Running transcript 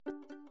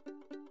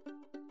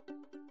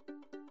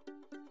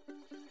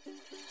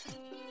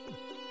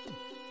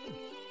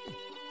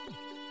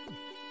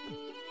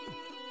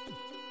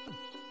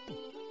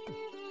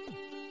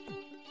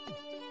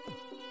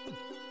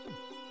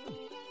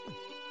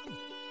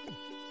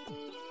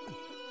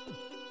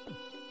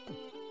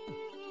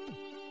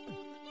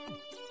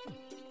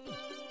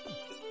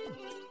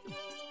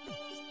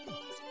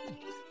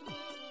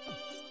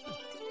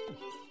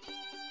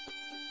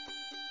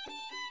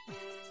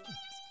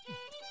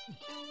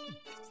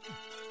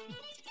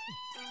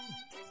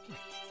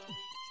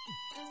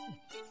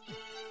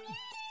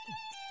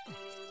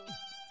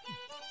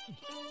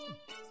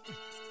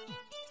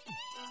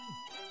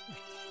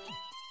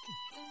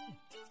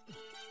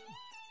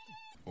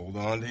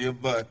Hold on to your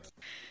butts.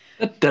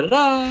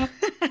 Da-da-da.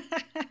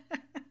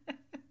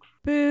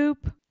 Boop.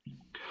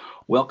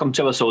 Welcome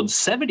to episode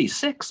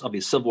 76 of the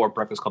Civil War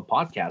Breakfast Club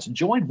podcast,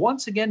 joined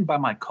once again by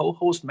my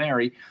co-host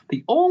Mary,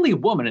 the only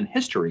woman in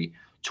history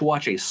to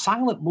watch a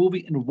silent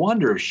movie and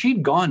wonder if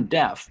she'd gone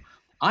deaf.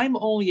 I'm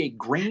only a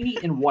grainy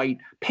and white,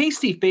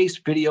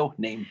 pasty-faced video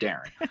named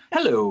Darren.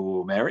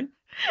 Hello, Mary.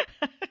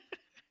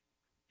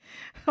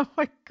 Oh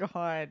my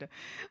God.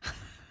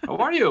 How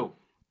are you?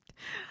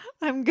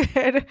 I'm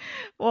good.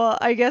 Well,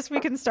 I guess we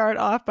can start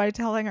off by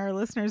telling our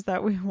listeners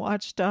that we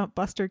watched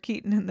Buster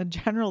Keaton in the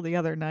General the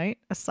other night,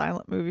 a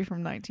silent movie from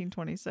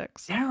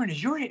 1926. Darren,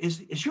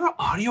 is your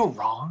audio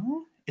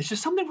wrong? Is there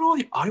something wrong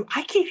with your audio?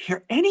 I can't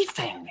hear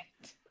anything.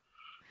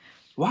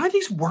 Why are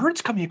these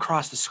words coming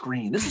across the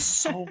screen? This is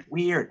so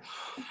weird.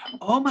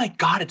 Oh my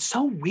God, it's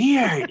so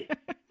weird.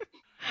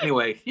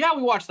 Anyway, yeah,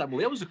 we watched that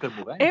movie. It was a good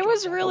movie. It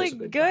was really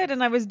good,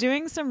 and I was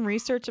doing some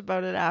research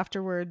about it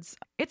afterwards.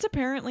 It's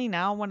apparently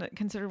now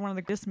considered one of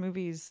the greatest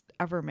movies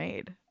ever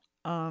made.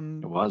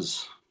 It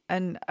was.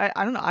 And I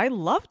don't know, I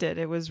loved it.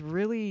 It was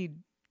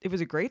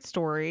a great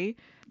story,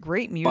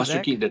 great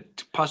music.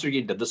 Buster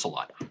Keaton did this a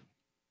lot.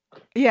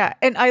 Yeah,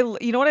 and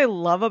you know what I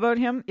love about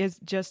him is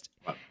just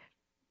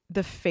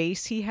the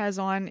face he has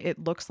on.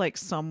 It looks like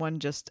someone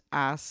just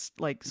asked,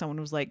 like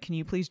someone was like, "Can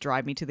you please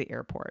drive me to the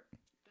airport?"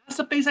 That's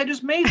the face I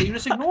just made that you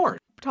just ignored.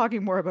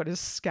 Talking more about his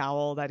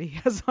scowl that he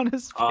has on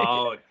his face.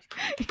 Oh,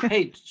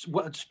 hey,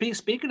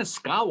 speaking of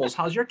scowls,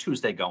 how's your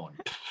Tuesday going?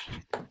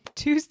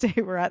 Tuesday,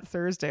 we're at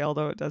Thursday,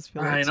 although it does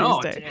feel like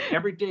Tuesday.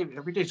 Every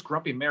day's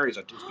Grumpy Mary's.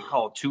 We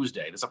call it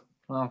Tuesday.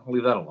 Well, I'll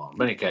leave that alone.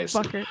 But in any case.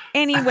 Fucker.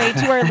 Anyway,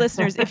 to our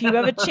listeners, if you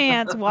have a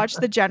chance, watch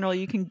The General.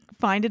 You can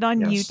find it on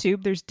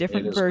YouTube. There's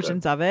different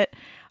versions of it.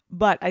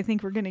 But I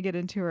think we're going to get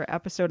into our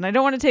episode. And I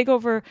don't want to take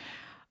over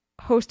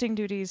hosting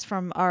duties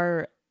from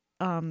our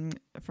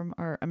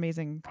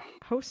amazing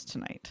host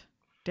tonight,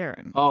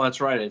 Darren. Oh,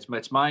 that's right.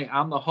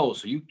 I'm the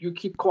host. So you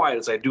keep quiet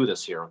as I do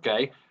this here,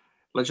 okay?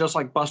 Let's just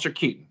like Buster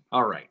Keaton.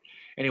 All right.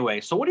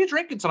 Anyway, so what are you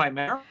drinking tonight,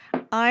 Mary?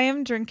 I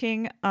am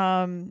drinking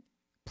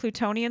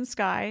Plutonian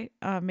Sky,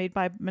 made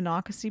by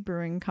Monocacy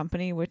Brewing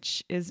Company,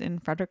 which is in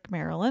Frederick,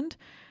 Maryland.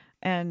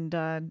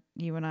 And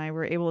you and I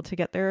were able to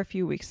get there a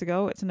few weeks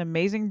ago. It's an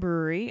amazing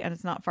brewery, and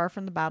it's not far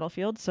from the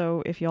battlefield.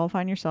 So if you all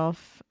find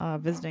yourself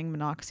visiting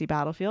Monocacy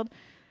Battlefield,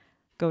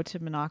 go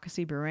to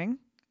Monocacy Brewing.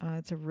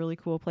 It's a really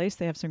cool place.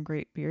 They have some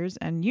great beers,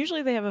 and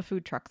usually they have a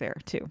food truck there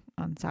too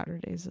on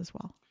Saturdays as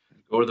well.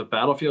 Go to the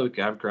battlefield,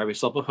 grab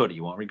yourself a hoodie.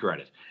 You won't regret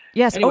it.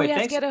 Yes. Anyway,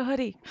 yes, get a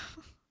hoodie.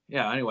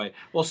 Yeah. Anyway,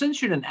 well,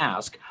 since you didn't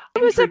ask, I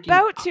was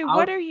about to.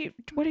 What are you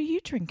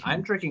drinking?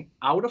 I'm drinking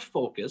Out of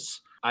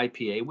Focus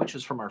IPA, which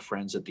is from our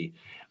friends at the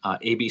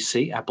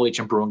ABC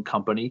Appalachian Brewing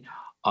Company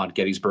on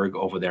Gettysburg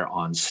over there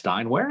on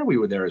Steinware. We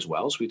were there as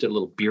well. So we did a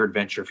little beer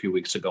adventure a few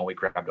weeks ago. We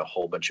grabbed a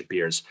whole bunch of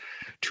beers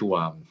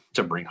to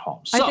bring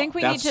home. So I think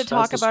we need to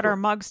talk about our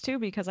mugs too,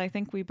 because I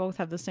think we both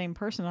have the same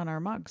person on our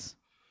mugs.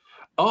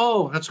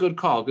 Oh, that's a good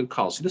call. Good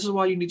call. See, this is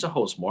why you need to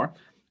host more.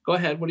 Go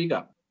ahead. What do you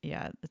got?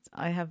 Yeah,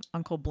 I have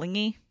Uncle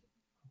Blingy.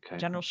 Okay.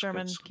 General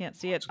Sherman. Can't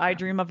see it. I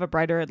Dream of a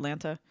Brighter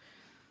Atlanta.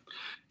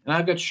 And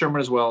I've got Sherman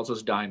as well. It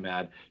says Die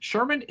Mad.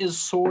 Sherman is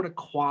sort of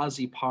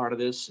quasi part of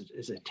this. It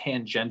is a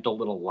tangential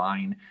little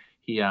line.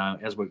 He,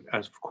 as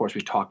of course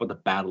we talked about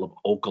the Battle of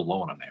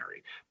Okolona,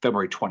 Mary,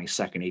 February 22nd,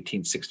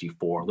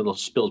 1864. Little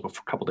spills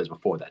a couple days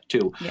before that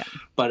too. Yeah.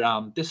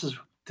 But this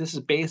is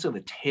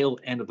basically the tail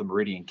end of the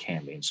Meridian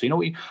Campaign. So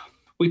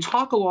we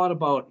talk a lot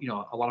about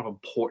a lot of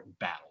important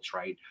battles,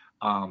 right?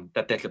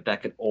 That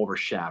could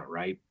overshadow,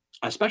 right?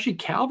 Especially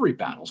cavalry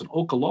battles, and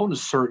Okolona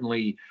is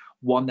certainly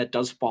one that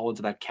does fall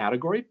into that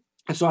category.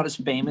 It's not as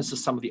famous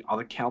as some of the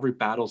other cavalry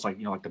battles, like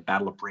the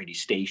Battle of Brandy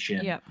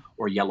Station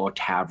or Yellow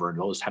Tavern,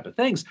 those type of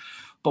things.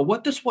 But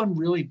what this one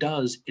really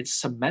does, it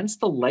cements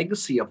the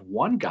legacy of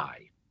one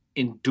guy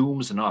and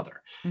dooms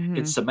another. Mm-hmm.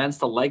 It cements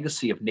the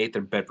legacy of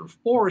Nathan Bedford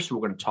Forrest, who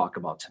we're going to talk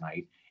about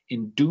tonight,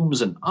 and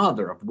dooms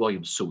another of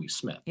William Suey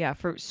Smith. Yeah,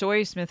 for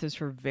Suey Smith is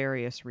for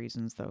various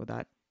reasons, though,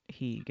 that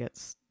he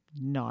gets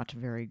not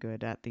very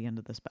good at the end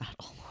of this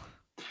battle.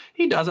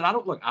 He does, and I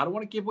don't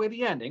want to give away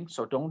the ending,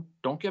 so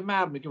don't get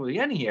mad at me giving away the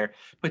ending here.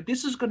 But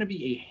this is going to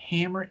be a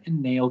hammer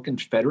and nail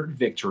Confederate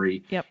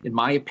victory. Yep. In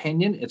my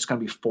opinion, it's going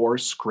to be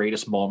Forrest's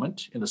greatest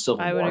moment in the Civil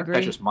War. I would agree.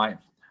 That's just my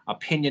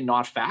opinion,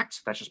 not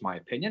facts. That's just my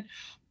opinion.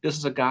 This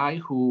is a guy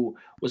who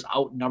was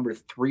outnumbered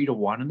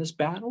 3-1 in this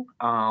battle.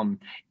 And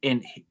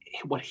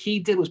what he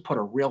did was put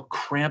a real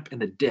cramp in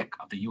the dick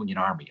of the Union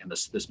Army in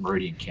this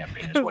Meridian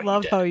Campaign. I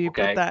love how you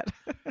put that.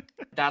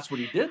 That's what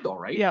he did, though,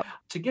 right? Yep.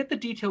 To get the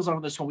details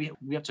on this one,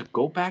 we have to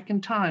go back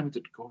in time.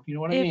 You know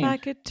what I mean? If I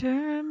could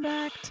turn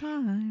back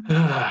time.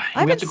 I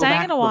haven't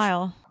sang in a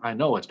while. I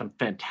know. It's been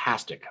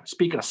fantastic.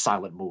 Speaking of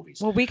silent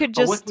movies. Well, we could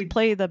just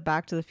play the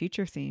Back to the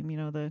Future theme,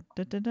 the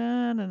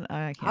da-da-da, and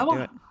I can't do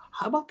it.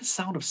 How about the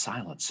sound of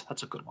silence?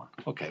 That's a good one.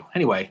 Okay.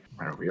 Anyway,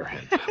 right over your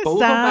head. But we'll come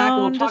back and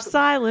we'll Sound of talk.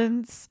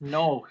 silence.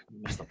 No, you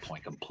missed the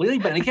point completely.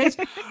 But in any case,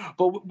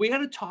 but we got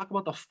to talk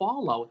about the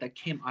fallout that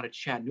came out of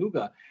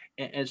Chattanooga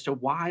as to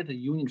why the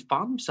Union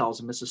found themselves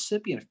in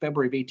Mississippi in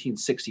February of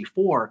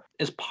 1864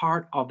 as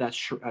part of that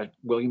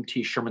William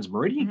T. Sherman's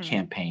Meridian Mhm.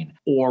 campaign.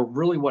 Or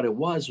really what it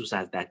was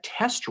that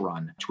test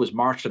run to his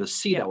March to the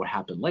Sea Yep. that would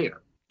happen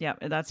later. Yeah,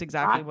 that's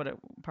exactly Right? what it.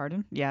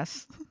 Pardon?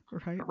 Yes.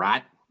 Right.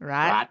 Right?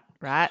 Right. Right?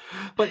 Right.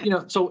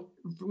 But, so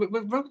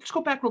let's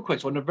go back real quick.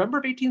 So in November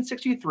of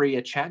 1863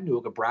 at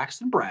Chattanooga,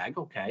 Braxton Bragg,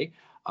 okay,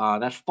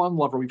 that fun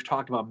lover we've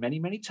talked about many,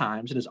 many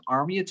times, and his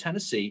Army of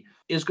Tennessee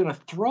is going to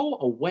throw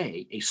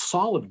away a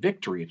solid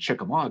victory at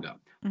Chickamauga,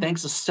 Mhm.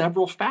 thanks to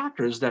several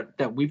factors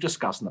that we've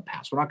discussed in the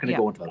past. We're not going to Yeah.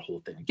 go into that whole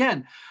thing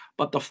again,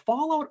 but the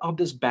fallout of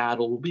this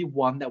battle will be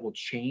one that will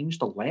change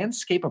the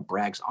landscape of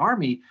Bragg's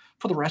army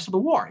for the rest of the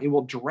war. It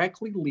will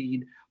directly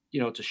lead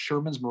to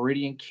Sherman's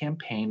Meridian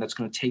campaign that's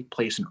going to take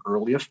place in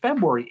early of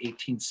February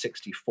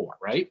 1864,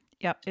 right?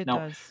 Yep, it Now,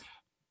 does.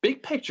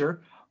 big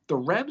picture, the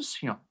Rebs,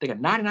 they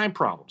got 99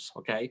 problems,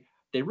 okay?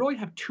 They really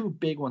have two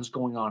big ones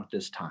going on at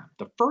this time.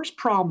 The first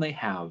problem they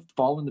have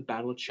following the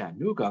Battle of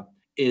Chattanooga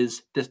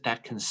is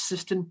that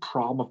consistent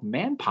problem of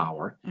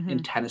manpower in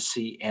Mhm.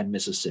 Tennessee and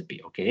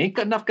Mississippi, okay? Ain't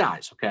got enough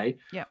guys, okay?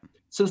 Yep.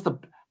 Since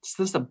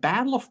the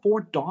Battle of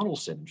Fort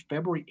Donelson in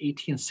February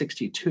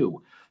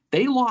 1862,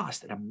 they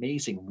lost an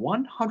amazing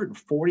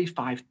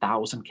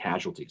 145,000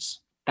 casualties.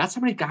 That's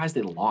how many guys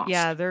they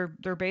Yeah, lost.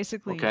 they're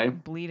basically Okay.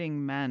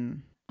 bleeding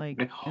men.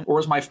 Like, Or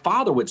as my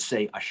father would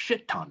say, a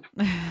shit ton.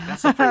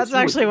 That's the phrase that's he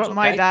would actually use. what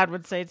my Okay. dad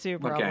would say too,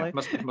 Okay,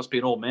 probably. must be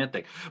an old man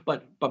thing.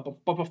 But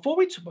before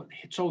we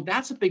so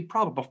that's a big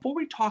problem. Before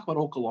we talk about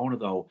Okolona,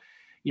 though,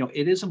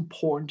 it is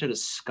important to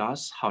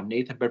discuss how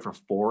Nathan Bedford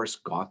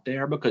Forrest got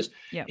there because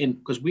Yep.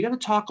 we got to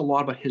talk a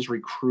lot about his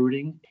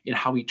recruiting and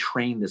how he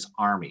trained this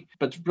army.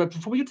 But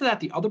before we get to that,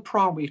 the other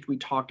problem we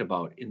talked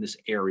about in this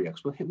area,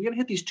 because we got to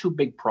hit these two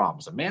big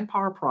problems: a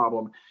manpower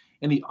problem.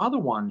 And the other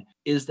one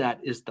is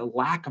the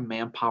lack of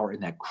manpower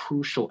in that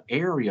crucial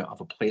area of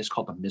a place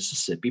called the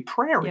Mississippi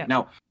Prairie. Yep.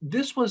 Now,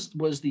 this was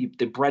the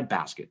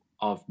breadbasket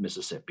of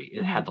Mississippi.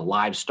 It had the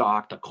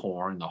livestock, the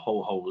corn, the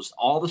ho-hos,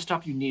 all the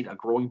stuff you need, a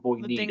growing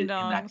boy The needed in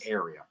that ding-dongs.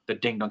 area, the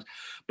ding-dongs.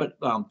 But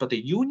the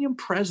Union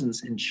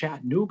presence in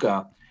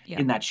Chattanooga Yep.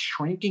 in that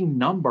shrinking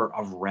number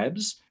of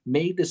Rebs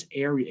made this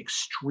area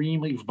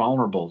extremely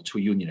vulnerable to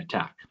a Union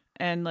attack.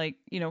 And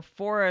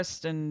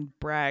Forrest and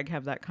Bragg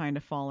have that kind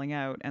of falling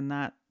out, and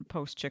that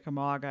post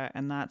Chickamauga,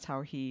 and that's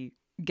how he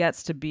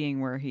gets to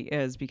being where he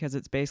is, because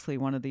it's basically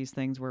one of these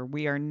things where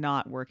we are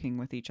not working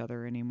with each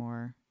other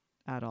anymore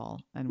at all,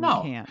 and we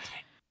No. can't.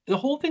 The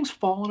whole thing's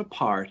fallen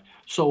apart.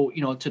 So,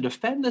 to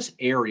defend this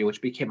area,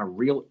 which became a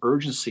real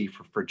urgency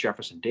for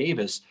Jefferson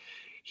Davis,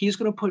 he's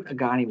going to put a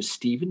guy named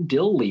Stephen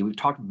Dill Lee, we've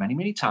talked many,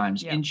 many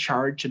times, in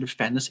charge to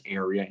defend this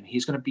area, and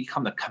he's going to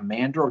become the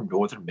commander of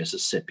northern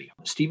Mississippi.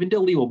 Stephen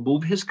Dill Lee will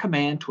move his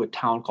command to a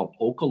town called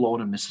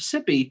Okolona,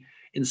 Mississippi,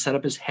 and set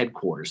up his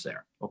headquarters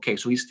there. Okay,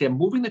 so they're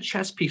moving the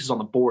chess pieces on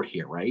the board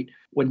here, right?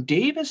 When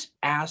Davis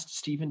asked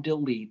Stephen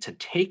Dill Lee to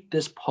take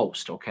this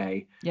post,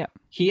 okay,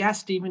 he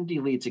asked Stephen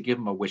Dill Lee to give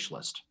him a wish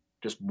list.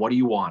 Just what do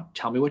you want?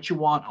 Tell me what you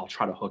want. I'll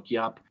try to hook you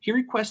up. He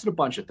requested a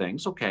bunch of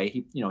things. Okay,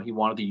 he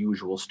wanted the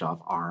usual stuff: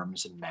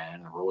 arms and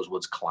men,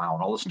 Rosewood's clown,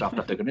 all the stuff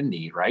that they're going to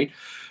need, right?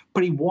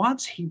 But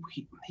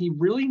he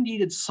really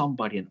needed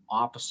somebody, an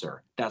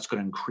officer, that's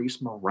going to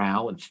increase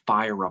morale and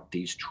fire up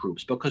these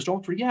troops. Because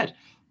don't forget,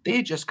 they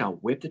had just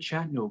got whipped at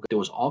Chattanooga. There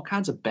was all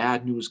kinds of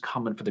bad news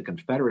coming for the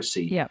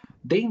Confederacy. Yep.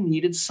 They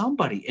needed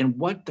somebody. And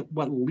what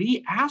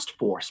Lee asked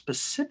for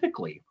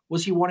specifically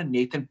was he wanted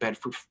Nathan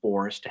Bedford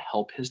Forrest to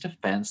help his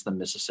defense of the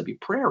Mississippi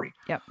Prairie.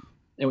 Yep.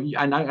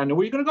 And I know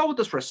where you're going to go with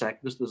this for a sec.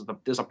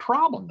 There's a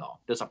problem, though.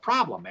 There's a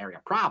problem, Mary, a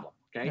problem.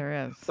 Okay.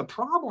 There is. The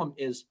problem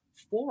is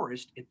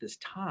Forrest at this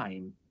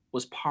time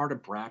was part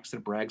of Braxton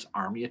Bragg's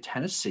Army of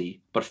Tennessee.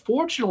 But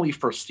fortunately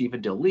for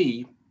Stephen Dill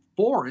Lee,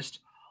 Forrest,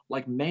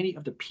 like many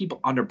of the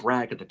people under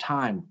Bragg at the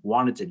time,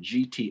 wanted to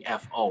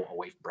GTFO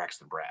away from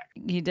Braxton Bragg.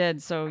 He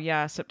did. So,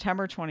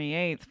 September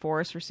 28th,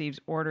 Forrest receives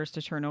orders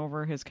to turn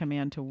over his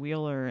command to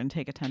Wheeler and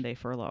take a 10-day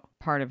furlough.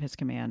 Part of his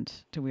command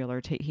to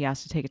Wheeler, he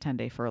has to take a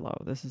 10-day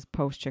furlough. This is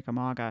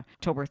post-Chickamauga.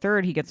 October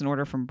 3rd, he gets an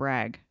order from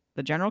Bragg.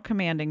 The general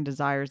commanding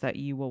desires that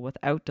you will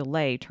without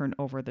delay turn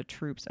over the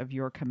troops of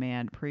your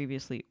command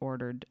previously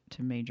ordered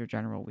to Major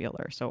General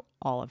Wheeler. So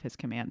all of his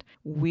command.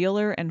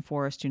 Wheeler and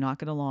Forrest do not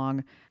get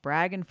along.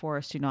 Bragg and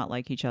Forrest do not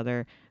like each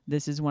other.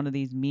 This is one of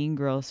these mean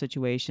girl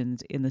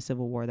situations in the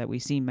Civil War that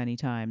we've seen many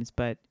times.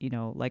 But,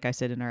 like I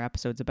said in our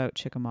episodes about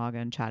Chickamauga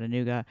and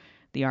Chattanooga,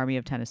 the Army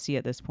of Tennessee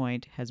at this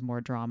point has more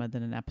drama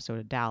than an episode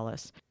of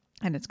Dallas.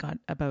 And it's got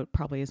about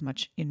probably as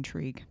much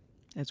intrigue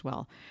as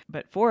well.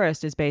 But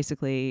Forrest is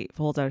basically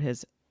holds out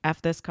his F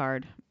this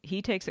card.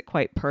 He takes it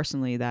quite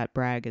personally that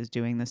Bragg is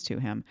doing this to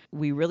him.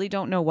 We really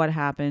don't know what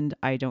happened.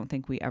 I don't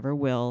think we ever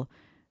will.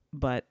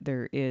 But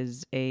there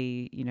is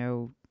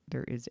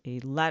there is a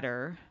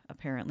letter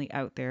apparently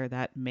out there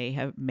that may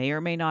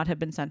or may not have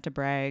been sent to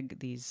Bragg.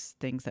 These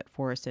things that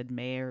Forrest said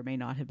may or may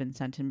not have been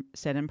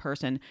said in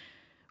person.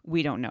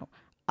 We don't know.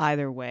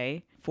 Either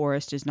way,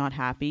 Forrest is not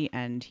happy,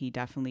 and he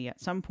definitely at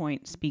some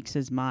point speaks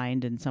his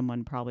mind, and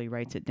someone probably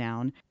writes it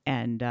down,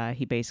 and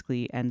he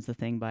basically ends the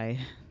thing by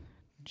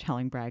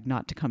telling Bragg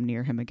not to come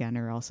near him again,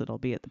 or else it'll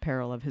be at the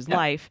peril of his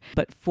life.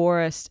 But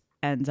Forrest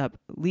ends up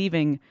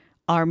leaving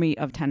Army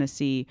of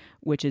Tennessee,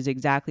 which is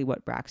exactly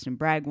what Braxton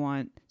Bragg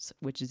wants,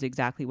 which is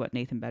exactly what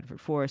Nathan Bedford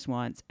Forrest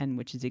wants, and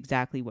which is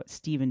exactly what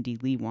Stephen D.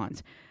 Lee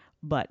wants.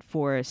 But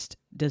Forrest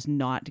does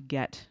not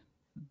get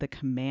the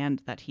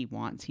command that he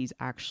wants. He's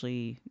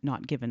actually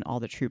not given all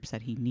the troops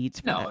that he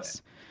needs for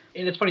this.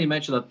 And it's funny you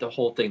mentioned that the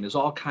whole thing. There's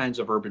all kinds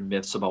of urban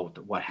myths about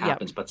what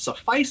happens, but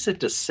suffice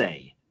it to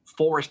say,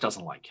 Forrest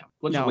doesn't like him.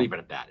 Let's just leave it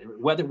at that.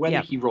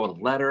 Whether he wrote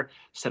a letter,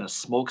 sent a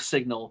smoke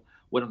signal,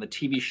 went on the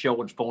TV show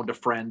and phoned a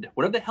friend,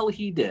 whatever the hell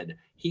he did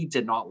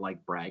not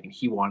like Bragg, and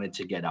he wanted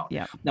to get out.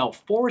 Yeah. Now,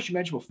 Forrest, you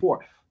mentioned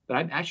before, but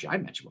I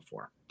mentioned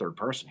before, third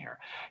person here.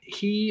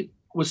 He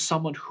was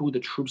someone who the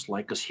troops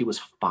liked because he was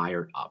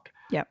fired up.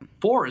 Yep.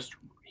 Forrest,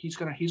 he's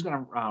gonna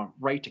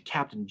write to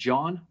Captain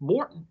John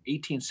Morton,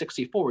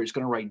 1864. He's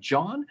gonna write,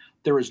 John,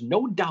 there is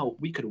no doubt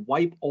we could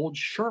wipe old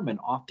Sherman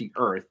off the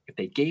earth if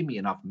they gave me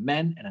enough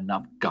men and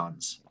enough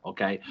guns.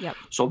 Okay. Yep.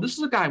 So this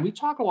is a guy, we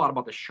talk a lot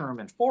about the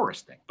Sherman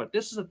Forrest thing, but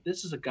this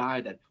is a guy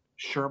that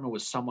Sherman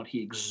was someone,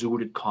 he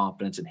exuded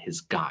confidence in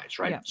his guys,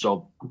 right? Yep.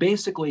 So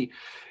basically,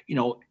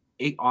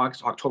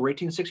 October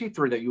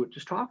 1863 that you were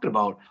just talking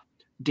about,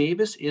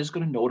 Davis is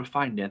going to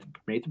notify Nathan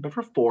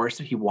Bedford Forrest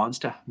that he wants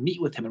to meet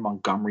with him in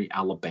Montgomery,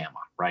 Alabama,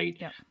 right?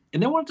 Yep.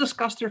 And they want to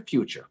discuss their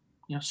future.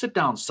 Sit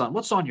down, son.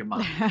 What's on your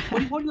mind? What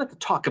do you like to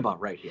talk about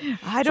right here?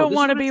 I don't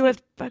want to be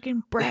with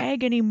fucking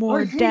Bragg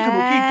anymore,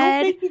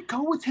 Dad. Don't make me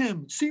go with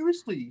him.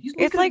 Seriously.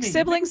 It's like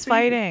siblings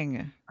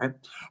fighting. Right?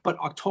 But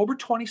October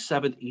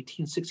 27th,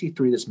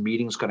 1863, this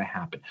meeting is going to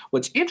happen.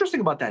 What's interesting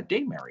about that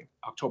day, Mary,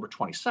 October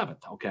 27th,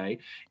 okay,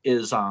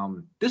 is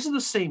this is the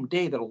same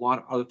day that a lot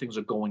of other things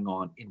are going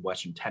on in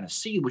Western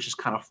Tennessee, which is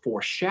kind of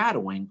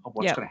foreshadowing of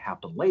what's going to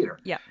happen later.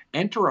 Yeah.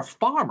 Enter a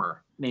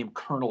farmer named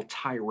Colonel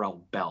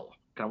Tyrell Bell.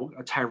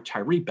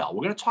 Tyree Bell.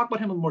 We're going to talk about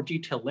him in more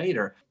detail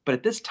later. But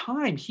at this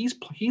time, he's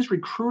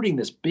recruiting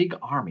this big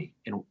army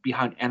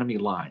behind enemy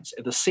lines.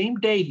 At the same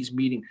day, he's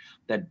meeting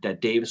that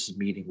Davis is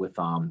meeting with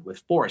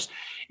Forrest.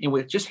 And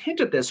we just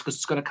hint at this because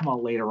it's going to come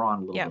out later on,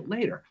 a little bit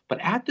later. But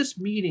at this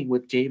meeting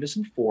with Davis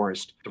and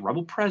Forrest, the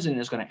rebel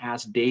president is going to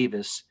ask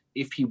Davis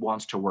if he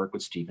wants to work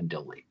with Stephen D.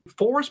 Lee.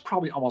 Forrest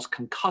probably almost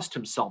concussed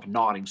himself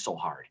nodding so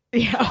hard.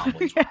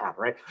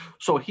 Right?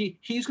 So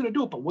he's going to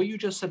do it. But what you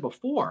just said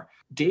before,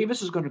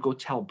 Davis is going to go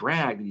tell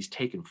Bragg that he's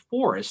taken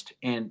Forrest,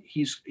 and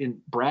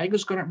Bragg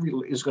is going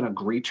to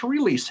agree to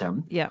release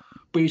him. Yeah.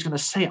 But he's going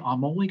to say,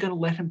 I'm only going to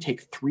let him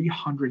take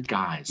 300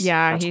 guys.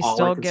 Yeah, that's he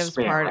still gives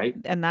part, right?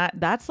 And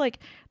that's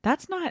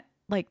not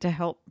like to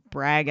help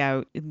Bragg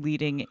out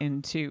leading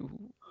into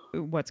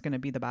what's going to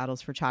be the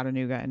battles for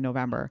Chattanooga in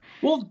November.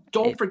 Well,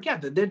 don't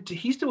forget that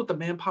he's still with the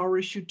manpower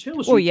issue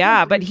too. So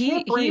but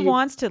he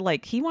wants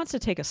to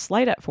take a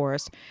slight at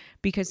Forrest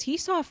because he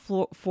saw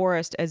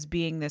Forrest as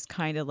being this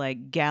kind of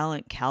like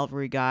gallant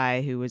cavalry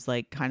guy who was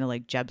like kind of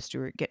like Jeb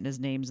Stuart getting his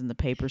names in the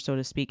paper, so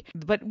to speak.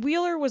 But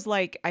Wheeler was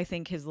like, I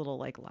think, his little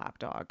like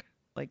lapdog,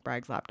 like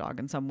Bragg's lapdog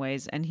in some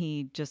ways, and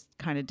he just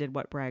kind of did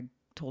what Bragg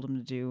told him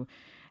to do.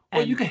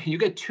 Well, you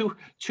get two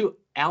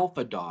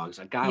alpha dogs,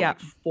 a guy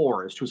like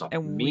Forrest, who's a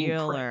mean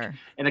prick,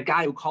 and a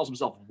guy who calls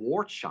himself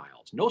War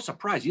Child. No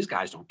surprise, these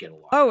guys don't get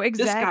along. Oh,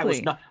 exactly.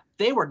 This guy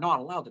they were not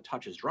allowed to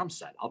touch his drum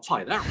set. I'll tell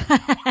you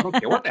that. I don't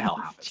care what the hell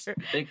happens. Sure.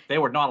 They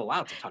were not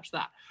allowed to touch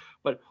that.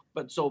 But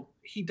so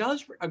he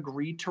does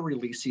agree to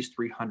release these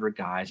 300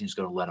 guys, and he's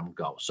going to let them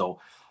go.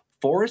 So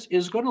Forrest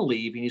is going to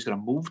leave, and he's going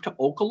to move to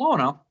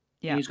Okolona,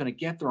 and he's going to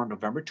get there on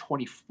November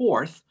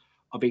 24th.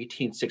 Of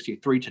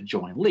 1863 to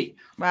join Lee.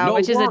 Wow,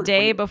 which is a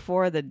day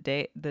before the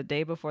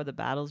day before the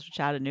battles of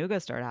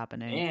Chattanooga start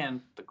happening. And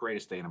the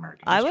greatest day in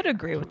American history. I would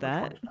agree with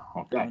that.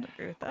 Okay. I would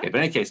agree with that. Okay, but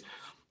in any case,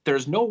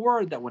 there's no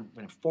word that when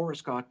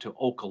Forrest got to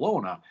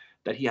Okolona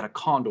that he had a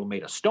condo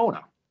made of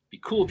Stona. Be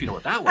cool if you know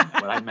what that one meant,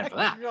 what I meant for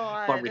that.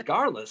 But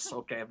regardless,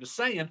 okay, I'm just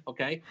saying,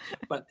 okay,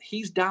 but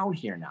he's down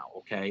here now,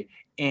 okay?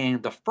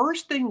 And the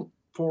first thing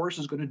Forrest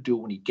is going to do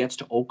when he gets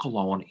to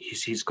Okolona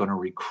is he's going to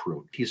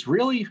recruit. He's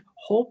really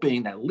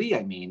hoping that Lee,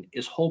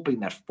 is hoping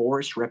that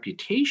Forrest's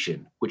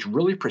reputation, which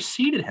really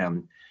preceded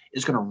him,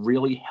 is going to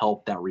really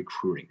help that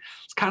recruiting.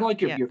 It's kind of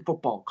like your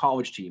football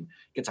college team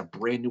gets a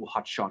brand new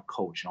hotshot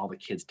coach and all the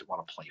kids that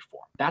want to play for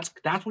him.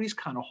 That's what he's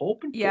kind of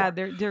hoping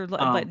for.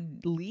 But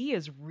Lee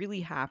is really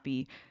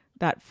happy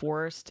that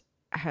Forrest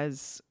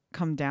has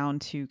come down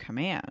to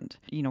command,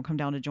 come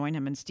down to join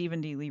him. And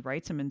Stephen D. Lee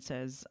writes him and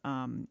says,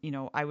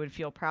 I would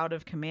feel proud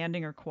of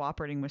commanding or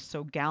cooperating with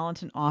so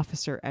gallant an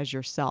officer as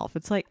yourself.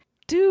 It's like,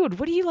 dude,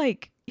 what do you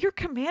like? You're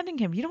commanding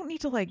him. You don't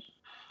need to like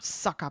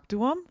suck up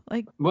to him.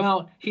 Like,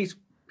 well, he's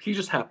He's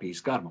just happy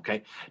he's got him.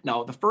 Okay.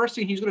 Now, the first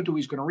thing he's going to do,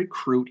 he's going to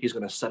recruit. He's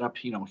going to set up,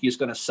 he's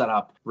going to set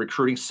up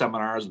recruiting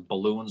seminars,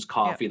 balloons, Yep.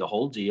 coffee, the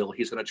whole deal.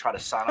 He's going to try to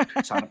sign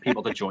up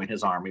people to join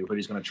his army, what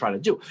he's going to try to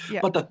do. Yeah.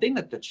 But the thing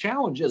that the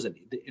challenge is,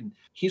 and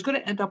he's going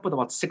to end up with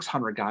about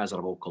 600 guys out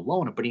of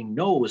Okolona, but he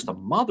knows the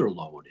mother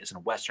lode is in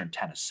Western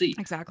Tennessee.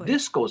 Exactly.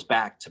 This goes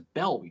back to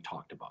Bell, we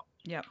talked about.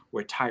 Yep.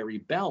 Where Tyree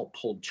Bell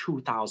pulled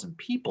 2,000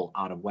 people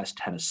out of West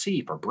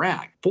Tennessee for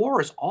Bragg.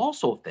 Forrest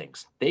also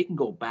thinks they can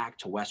go back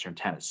to Western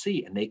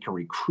Tennessee and they can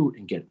recruit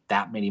and get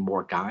that many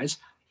more guys.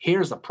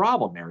 Here's the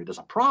problem, Mary. There's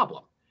a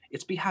problem.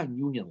 It's behind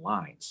Union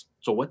lines.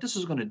 So what this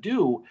is going to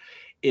do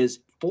is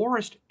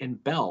Forrest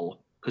and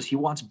Bell, because he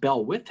wants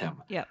Bell with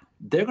him, Yep.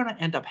 they're going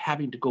to end up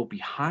having to go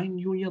behind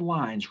Union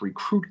lines,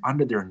 recruit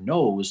under their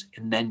nose,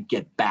 and then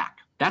get back.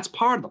 That's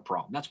part of the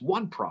problem. That's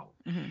one problem.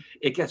 Mm-hmm.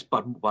 It gets,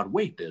 but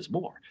wait, there's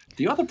more.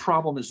 The other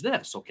problem is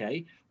this,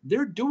 okay?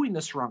 They're doing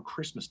this around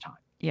Christmas time.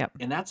 Yep.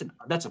 And that's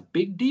a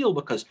big deal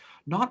because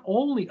not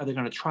only are they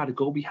going to try to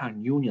go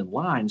behind Union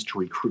lines to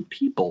recruit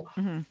people,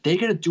 they're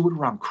going to do it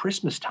around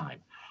Christmas time.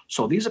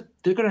 So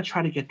they're going to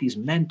try to get these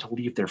men to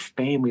leave their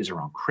families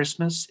around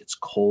Christmas. It's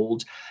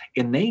cold.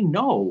 And they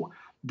know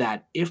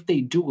that if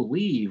they do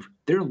leave,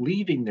 they're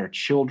leaving their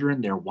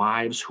children, their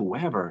wives,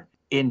 whoever,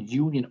 in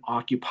Union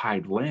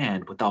occupied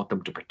land without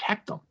them to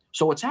protect them.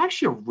 So it's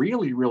actually a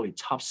really, really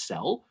tough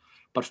sell,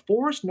 but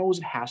Forrest knows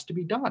it has to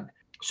be done.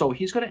 So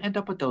he's going to end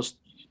up with those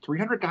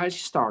 300 guys he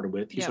started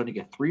with. He's going to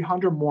get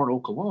 300 more in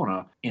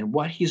Okolona. And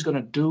what he's going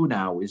to do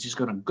now is he's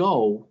going to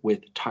go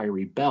with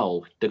Tyree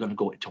Bell. They're going to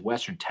go to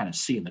Western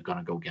Tennessee and they're going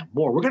to go get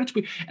more. We're going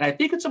to, and I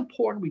think it's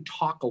important we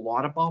talk a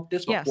lot about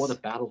this before the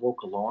Battle of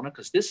Okolona,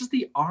 because this is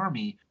the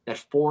army that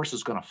Forrest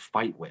is going to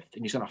fight with,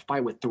 and he's going to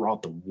fight with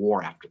throughout the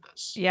war after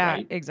this. Yeah,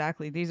 right?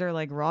 Exactly. These are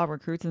like raw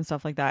recruits and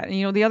stuff like that.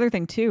 And the other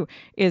thing too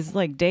is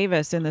like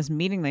Davis, in this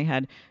meeting they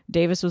had,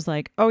 Davis was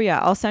like, "Oh yeah,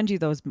 I'll send you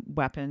those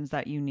weapons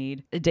that you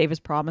need." Davis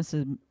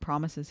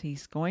promises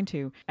he's going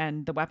to,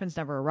 and the weapons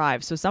never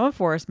arrive. So some of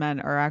Forrest's men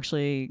are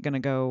actually going to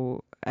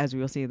go, as we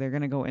will see, they're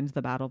going to go into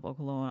the Battle of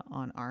Okolona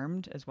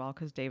unarmed as well,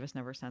 because Davis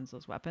never sends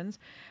those weapons.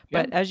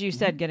 But as you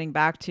said, getting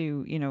back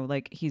to,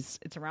 like it's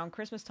around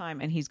Christmas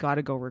time and he's got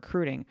to go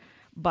recruiting.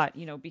 But,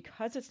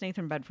 because it's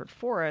Nathan Bedford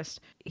Forrest,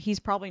 he's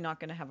probably not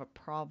going to have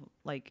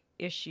a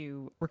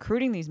issue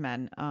recruiting these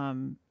men.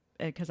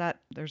 Because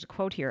there's a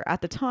quote here.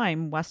 At the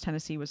time, West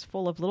Tennessee was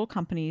full of little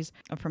companies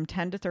from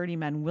 10 to 30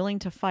 men willing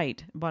to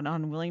fight, but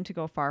unwilling to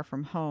go far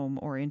from home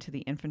or into the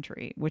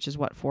infantry, which is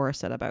what Forrest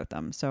said about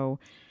them. So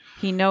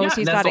he knows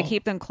he's got to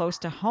keep them close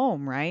to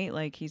home, right?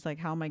 Like, he's like,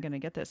 how am I going to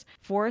get this?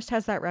 Forrest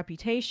has that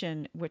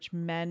reputation, which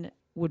men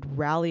would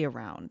rally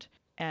around.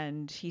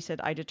 And he said,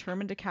 I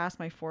determined to cast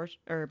my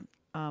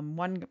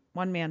one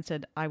man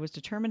said, I was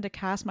determined to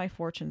cast my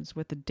fortunes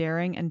with the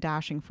daring and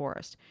dashing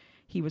Forrest.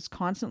 He was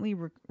constantly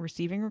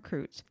receiving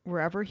recruits.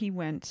 Wherever he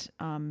went,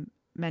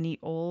 many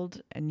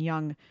old and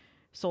young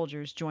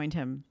soldiers joined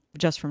him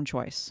just from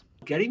choice.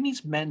 Getting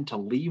these men to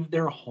leave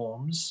their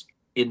homes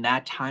in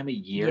that time of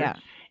year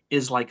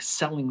is like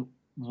selling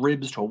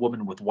ribs to a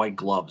woman with white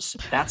gloves.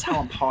 That's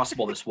how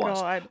impossible this was.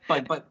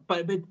 But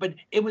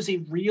it was a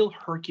real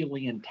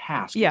Herculean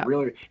task. Yeah.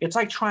 It's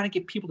like trying to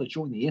get people to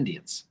join the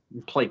Indians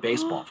and play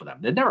baseball for them.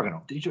 They're never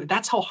going to.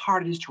 That's how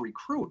hard it is to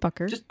recruit.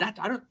 Bucker. Just that,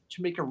 I don't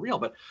to make it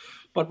real,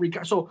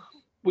 so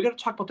we got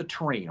to talk about the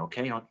terrain.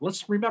 Okay, now,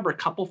 let's remember a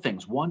couple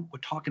things. One, we're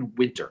talking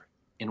winter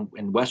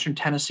in Western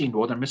Tennessee,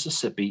 northern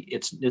Mississippi.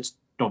 It's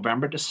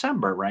November,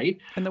 December, right?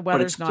 And the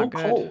weather's not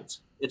good. Cold.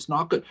 It's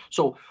not good.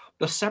 So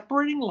the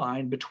separating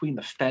line between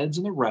the Feds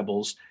and the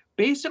rebels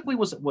basically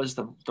was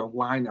the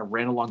line that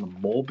ran along the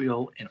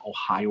Mobile and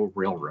Ohio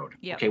Railroad,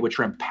 okay, which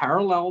ran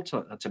parallel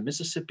to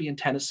Mississippi and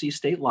Tennessee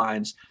state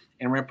lines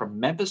and ran from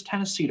Memphis,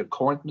 Tennessee to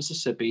Corinth,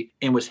 Mississippi,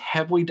 and was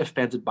heavily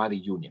defended by the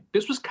Union.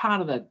 This was kind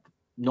of that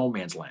no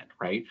man's land,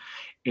 right?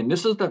 And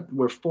this is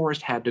where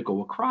Forrest had to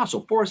go across.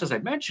 So Forrest, as I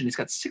mentioned, he's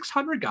got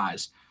 600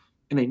 guys,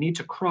 and they need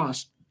to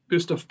cross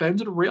this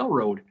defended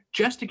railroad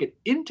just to get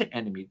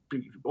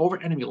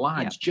over enemy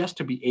lines, just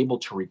to be able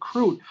to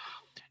recruit.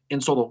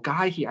 And so the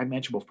guy I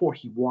mentioned before,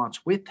 he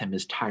wants with him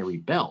is Tyree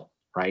Bell,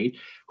 right?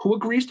 Who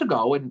agrees to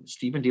go. And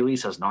Stephen D. Lee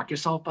says, knock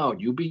yourself out.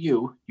 You be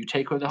you. You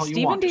take who the hell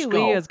you want. Stephen D.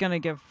 Lee is going to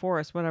give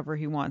Forrest whatever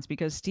he wants,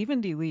 because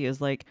Stephen D. Lee is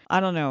like, I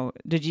don't know.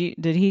 Did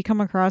he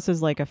come across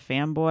as like a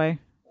fanboy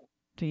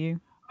to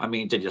you? I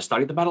mean, did you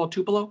study the Battle of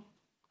Tupelo?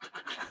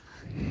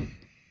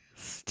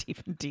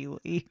 Stephen D.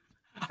 Lee.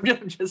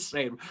 I'm just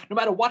saying, no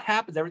matter what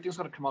happens, everything's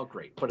going to come out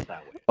great. Put it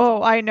that way.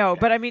 Oh, I know.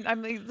 Okay. But I mean,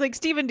 I'm like,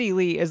 Stephen D.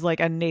 Lee is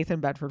like a Nathan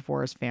Bedford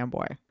Forrest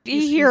fanboy.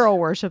 He hero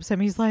worships him.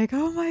 He's like,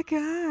 oh my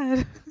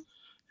God.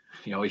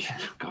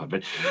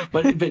 God,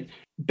 but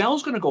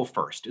Bell's going to go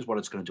first is what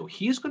it's going to do.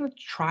 He's going to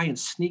try and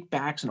sneak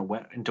back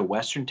into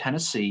Western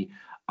Tennessee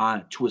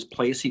to his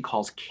place he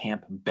calls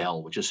Camp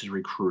Bell, which is his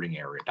recruiting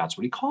area. That's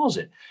what he calls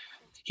it.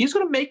 He's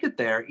going to make it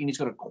there, and he's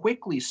going to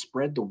quickly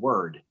spread the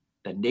word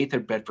that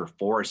Nathan Bedford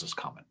Forrest is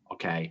coming,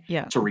 okay?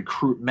 Yeah. To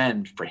recruit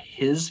men for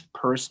his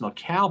personal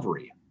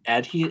cavalry,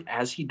 as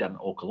he done in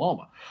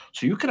Oklahoma.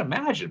 So you can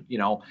imagine,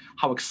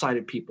 how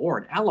excited people are.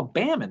 An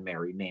Alabama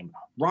Mary named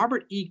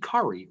Robert E.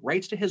 Curry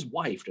writes to his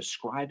wife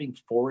describing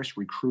Forrest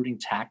recruiting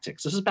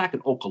tactics. This is back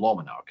in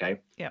Oklahoma now, okay?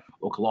 Yeah.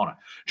 Oklahoma.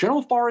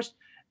 General Forrest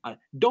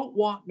don't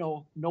want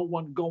no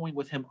one going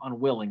with him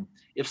unwilling.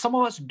 If some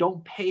of us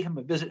don't pay him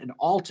a visit in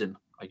Alton,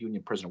 a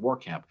Union prisoner war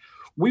camp,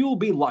 we will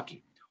be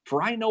lucky.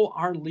 For I know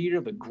our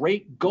leader, the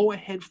great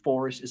go-ahead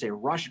Forrest, is a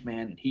rush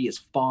man, and he is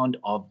fond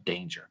of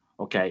danger.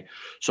 Okay,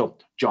 so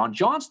John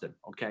Johnston,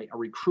 okay, a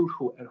recruit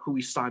who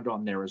he signed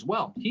on there as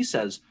well. He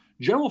says,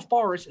 General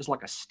Forrest is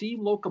like a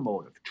steam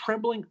locomotive,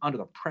 trembling under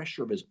the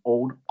pressure of his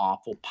own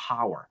awful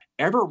power,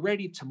 ever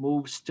ready to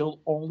move, still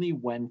only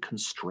when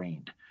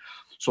constrained.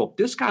 So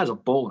this guy's a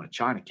bull in a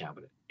china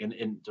cabinet.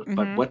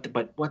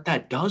 But what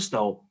that does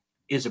though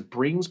is it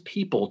brings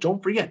people.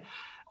 Don't forget,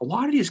 a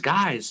lot of these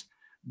guys,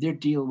 they're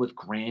dealing with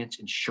Grant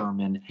and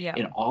Sherman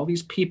and all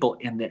these people,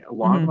 and a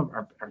lot of them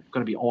are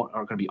going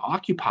to be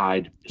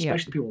occupied,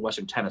 especially people in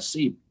Western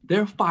Tennessee.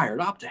 They're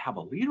fired up to have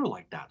a leader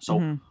like that. So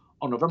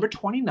on November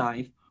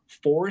 29th,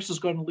 Forrest is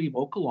going to leave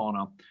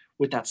Okolona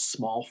with that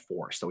small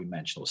force that we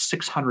mentioned, those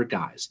 600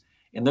 guys,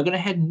 and they're going to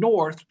head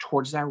north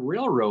towards that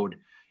railroad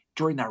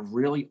during that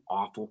really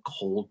awful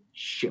cold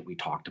shit we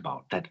talked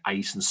about, that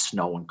ice and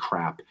snow and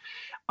crap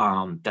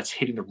that's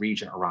hitting the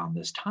region around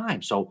this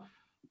time. So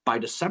by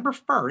December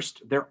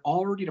 1st, they're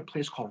already at a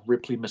place called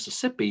Ripley,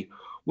 Mississippi,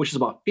 which is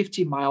about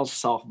 50 miles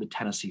south of the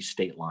Tennessee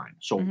state line.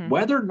 So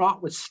weather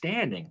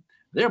notwithstanding,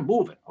 they're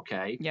moving,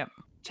 okay? Yep.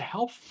 To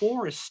help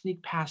Forrest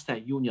sneak past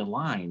that Union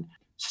line,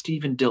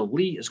 Stephen Dill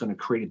Lee is going to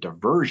create a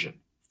diversion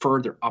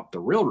further up the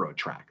railroad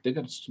track. They're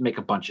going to make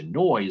a bunch of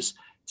noise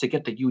to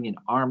get the Union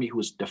Army who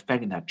is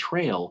defending that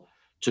trail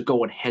to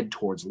go and head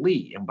towards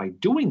Lee. And by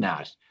doing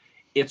that,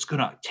 it's going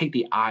to take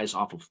the eyes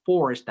off of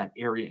Forrest, that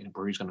area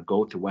where he's going to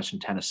go through Western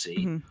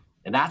Tennessee.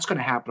 And that's going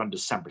to happen on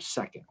December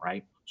 2nd,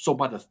 right? So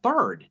by the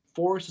 3rd,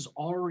 Forrest is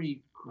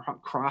already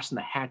crossing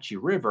the Hatchie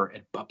River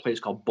at a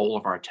place called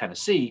Boulevard,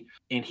 Tennessee,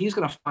 and he's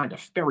going to find a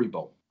ferry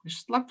boat.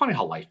 It's not funny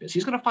how life is.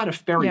 He's going to find a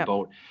ferry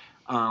boat,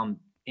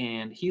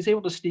 and he's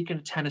able to sneak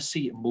into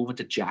Tennessee and move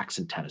into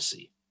Jackson,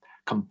 Tennessee,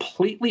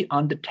 completely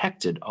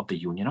undetected of the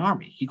Union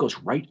Army. He goes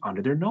right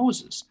under their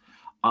noses.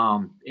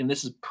 And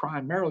this is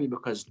primarily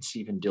because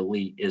Stephen Dill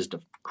Lee is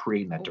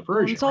creating that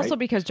diversion. Well, it's also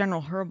because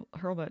General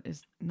Hurlbut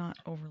is not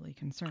overly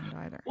concerned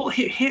either. Well,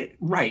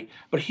 right.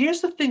 But here's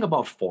the thing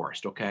about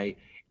Forrest, okay,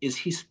 is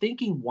he's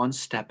thinking one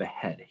step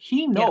ahead.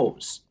 He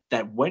knows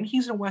that when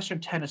he's in Western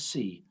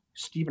Tennessee,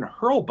 Stephen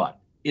Hurlbut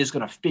is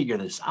going to figure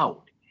this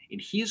out. And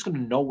he's going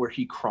to know where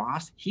he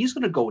crossed. He's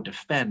going to go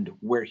defend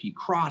where he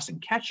crossed and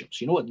catch him.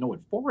 So you know what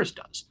Forrest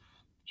does?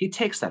 He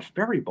takes that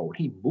ferry boat,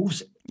 he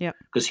moves it. Yeah.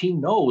 Because he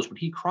knows when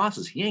he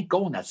crosses, he ain't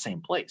going that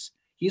same place.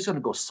 He's going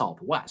to go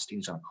southwest.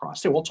 He's going to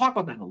cross there. We'll talk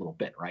about that in a little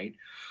bit, right?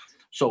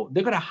 So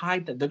they're going to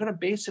hide that. They're going to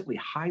basically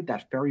hide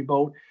that ferry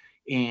boat.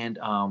 And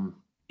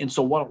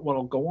so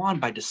what'll go on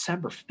by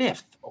December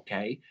 5th,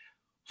 okay,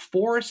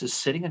 Forrest is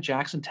sitting in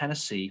Jackson,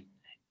 Tennessee,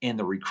 and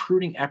the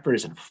recruiting effort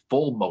is in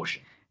full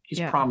motion.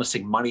 He's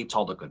promising money to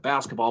all the good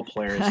basketball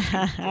players,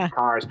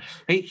 cars.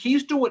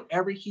 He's doing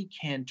whatever he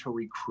can to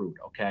recruit,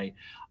 okay?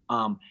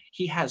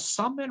 He has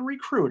some men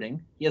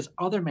recruiting. He has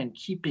other men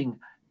keeping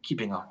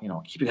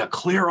a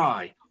clear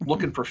eye,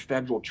 looking for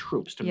federal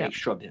troops to make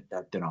sure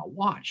that they're not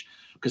watched,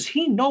 because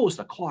he knows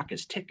the clock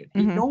is ticking.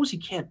 He knows he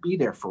can't be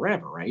there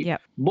forever, right?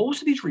 Yep.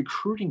 Most of these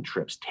recruiting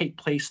trips take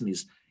place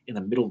in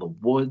the middle of the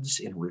woods,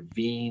 in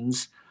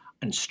ravines,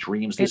 and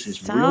streams. This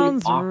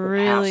sounds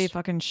really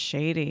fucking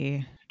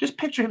shady. Just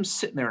picture him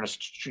sitting there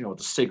with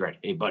a cigarette.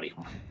 Hey, buddy,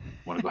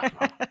 want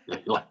to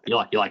go?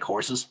 You like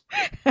horses?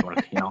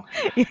 You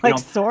like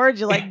swords?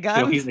 You like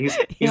guns? He's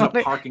in a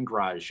parking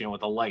garage,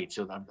 with the lights.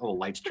 All the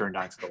lights turned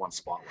on to the one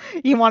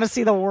spotlight. You want to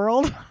see the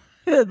world?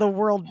 The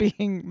world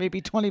being maybe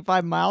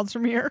 25 miles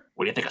from here.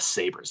 What do you think of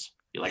sabers?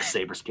 You like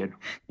sabers, kid?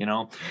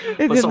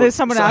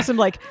 Someone asked him,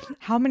 like,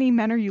 how many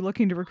men are you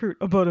looking to recruit?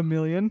 About 1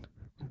 million.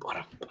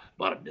 About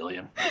 1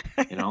 million.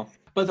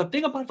 But the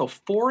thing about the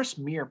Forrest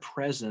mere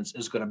presence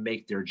is going to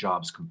make their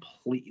jobs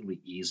completely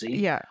easy.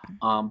 Yeah.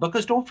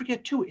 Because don't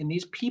forget, too, in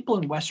these people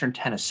in Western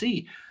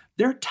Tennessee,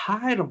 they're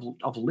tired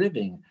of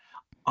living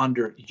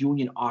under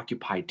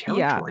Union-occupied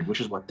territory,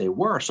 which is what they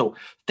were. So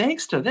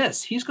thanks to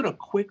this, he's going to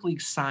quickly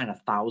sign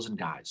 1,000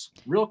 guys,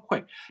 real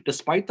quick,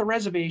 despite the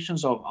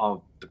reservations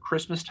of the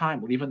Christmas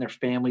time, leaving their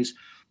families.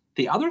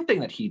 The other thing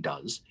that he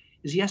does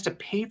is he has to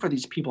pay for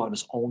these people out of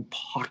his own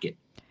pocket.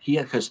 He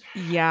is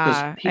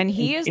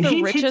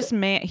the richest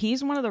man.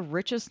 He's one of the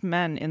richest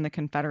men in the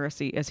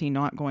Confederacy. Is he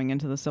not, going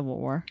into the Civil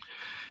War?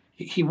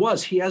 He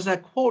was. He has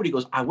that quote. He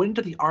goes, "I went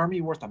into the army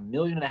worth $1.5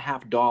 million.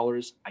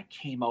 I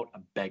came out a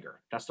beggar."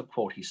 That's the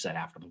quote he said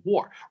after the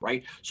war,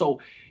 right? So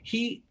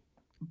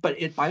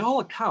by all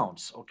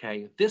accounts,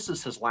 okay, this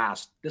is his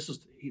last.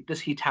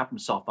 He tapped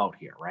himself out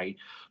here, right?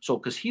 So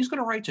because he's going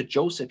to write to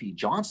Joseph E.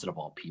 Johnston of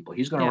all people,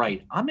 he's going to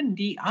write, "I'm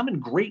in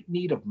great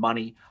need of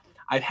money.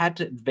 I've had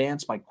to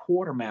advance my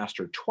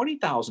quartermaster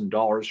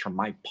 $20,000 from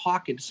my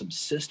pocket to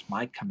subsist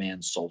my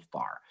command so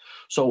far.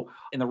 So,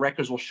 and the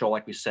records will show,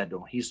 like we said,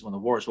 when the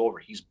war is over,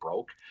 he's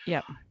broke.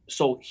 Yep.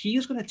 So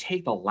he's going to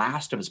take the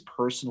last of his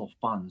personal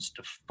funds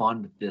to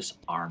fund this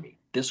army,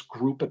 this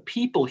group of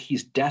people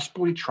he's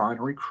desperately trying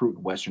to recruit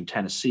in Western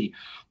Tennessee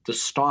to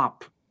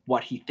stop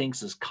what he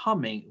thinks is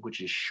coming,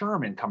 which is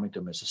Sherman coming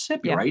to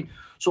Mississippi, Yeah. right?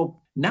 So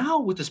now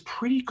with this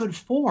pretty good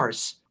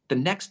force, the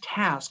next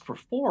task for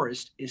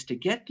Forrest is to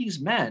get these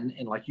men,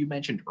 and like you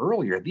mentioned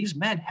earlier, these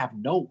men have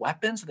no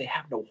weapons, they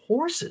have no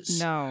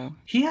horses. No.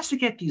 He has to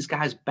get these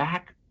guys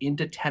back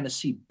into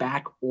Tennessee,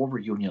 back over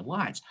Union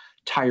lines.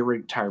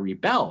 Tyree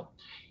Bell,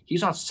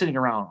 he's not sitting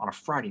around on a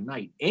Friday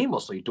night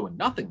aimlessly doing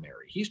nothing,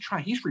 Mary.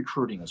 He's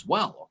recruiting as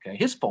well, okay?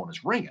 His phone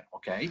is ringing,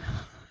 okay?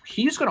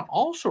 He's going to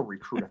also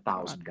recruit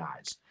 1,000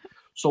 guys.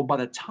 So by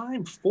the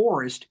time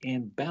Forrest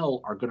and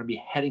Bell are going to be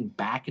heading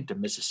back into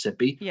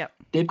Mississippi, Yep.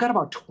 they've got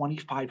about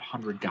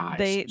 2,500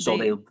 guys.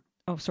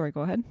 Oh, sorry,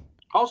 go ahead.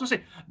 I was going to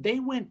say,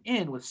 they went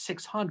in with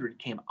 600,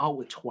 came out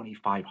with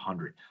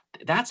 2,500.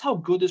 That's how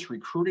good this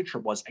recruiting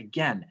trip was,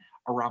 again,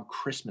 around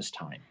Christmas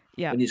time.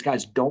 Yeah. When these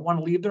guys don't want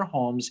to leave their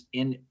homes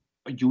in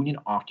a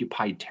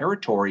Union-occupied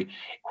territory,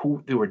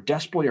 who they were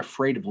desperately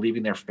afraid of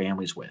leaving their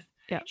families with.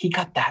 Yeah. He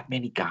got that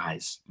many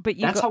guys. But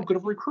that's how good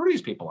of recruiters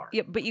these people are.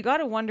 Yeah, but you got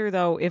to wonder,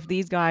 though, if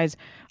these guys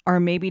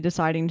are maybe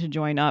deciding to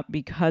join up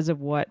because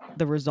of what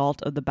the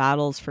result of the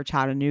battles for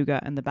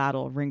Chattanooga and the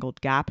Battle of Ringgold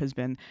Gap has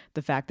been,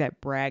 the fact that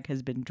Bragg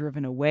has been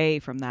driven away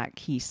from that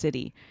key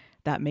city,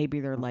 that maybe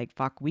they're like,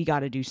 fuck, we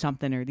got to do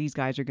something, or these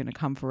guys are going to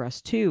come for us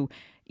too.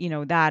 You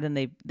know, that, and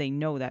they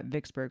know that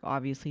Vicksburg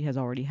obviously has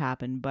already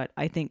happened, but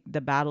I think the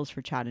battles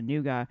for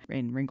Chattanooga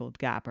and Ringgold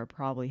Gap are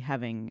probably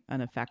having an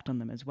effect on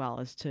them as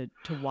well as to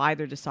why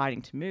they're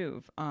deciding to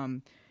move.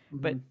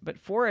 But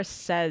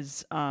Forrest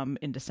says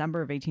in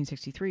December of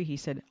 1863, he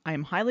said, "I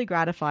am highly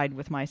gratified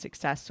with my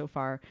success so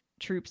far.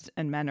 Troops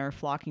and men are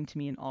flocking to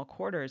me in all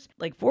quarters."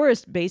 Like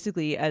Forrest,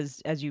 basically,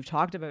 as you've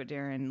talked about,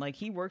 Darren, like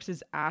he works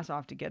his ass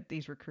off to get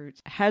these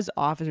recruits, has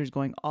officers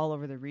going all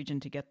over the region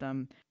to get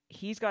them.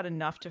 He's got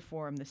enough to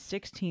form the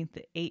 16th,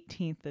 the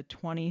 18th, the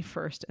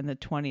 21st, and the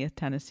 20th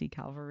Tennessee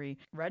Cavalry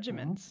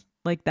regiments.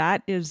 Like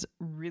that is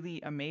really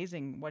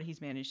amazing what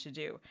he's managed to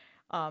do.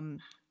 And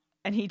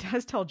he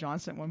does tell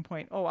Johnston at one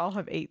point, "Oh, I'll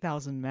have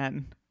 8,000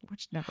 men,"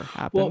 which never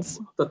happens.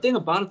 Well, the thing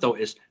about it though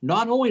is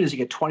not only does he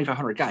get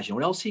 2,500 guys, you know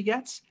what else he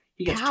gets?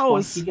 He gets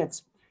cows.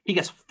 He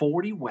gets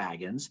 40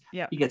 wagons.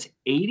 Yeah. He gets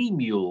 80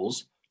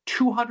 mules,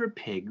 200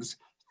 pigs,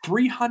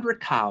 300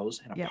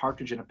 cows, and a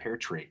partridge in a pear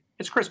tree.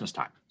 It's Christmas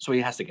time, so he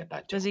has to get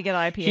that too. Does he get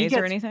IPAs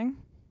or anything?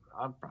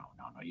 No,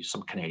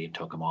 some Canadian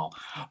took them all.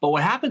 But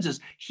what happens is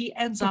he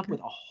ends up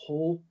with a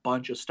whole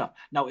bunch of stuff.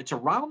 Now, it's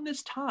around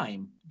this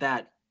time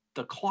that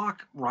the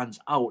clock runs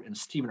out and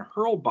Stephen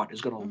Hurlbut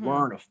is going to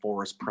learn of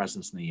Forrest's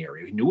presence in the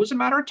area. He knew it was a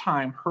matter of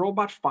time.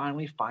 Hurlbut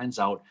finally finds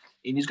out,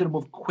 and he's going to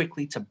move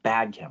quickly to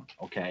bag him,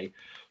 okay?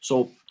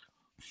 So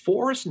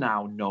Forrest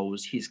now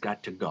knows he's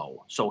got to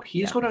go. So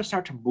he's going to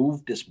start to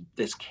move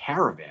this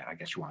caravan, I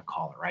guess you want to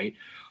call it, right?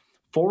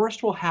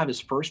 Forrest will have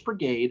his 1st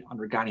Brigade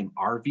under a guy named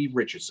R.V.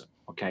 Richardson,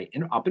 okay,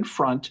 up in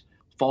front,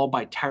 followed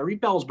by Tyree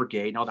Bell's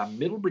brigade. Now, that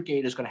middle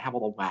brigade is going to have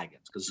all the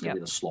wagons because it's going to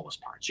be the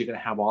slowest part. So you're going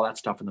to have all that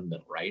stuff in the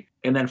middle, right?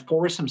 And then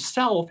Forrest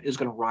himself is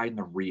going to ride in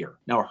the rear.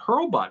 Now,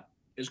 Hurlbut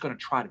is going to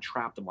try to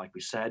trap them, like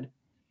we said.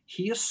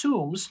 He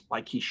assumes,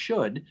 like he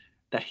should,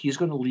 that he's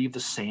going to leave the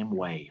same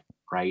way,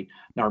 right?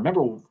 Now,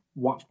 remember,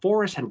 what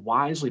Forrest had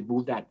wisely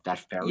moved that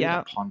ferry,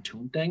 that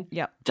pontoon thing,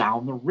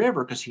 down the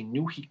river because he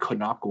knew he could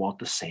not go out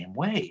the same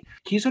way.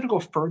 He's going to go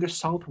further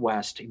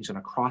southwest, and he's going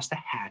to cross the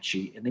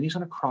Hatchie, and then he's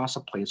going to cross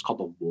a place called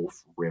the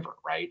Wolf River,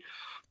 right?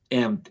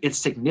 And it's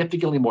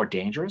significantly more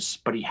dangerous,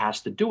 but he has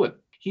to do it.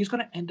 He's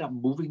going to end up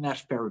moving that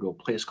ferry to a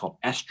place called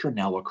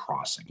Estranella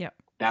Crossing. Yep.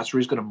 That's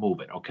where he's going to move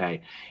it,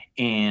 okay?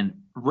 And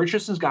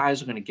Richardson's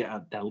guys are going to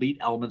get, the elite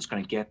element's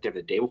going to get there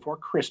the day before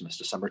Christmas,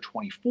 December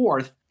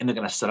 24th, and they're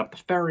going to set up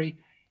the ferry,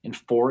 and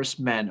Forrest's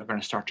men are going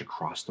to start to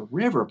cross the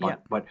river.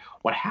 But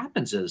what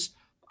happens is,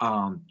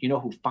 you know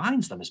who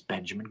finds them is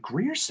Benjamin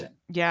Grierson,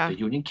 the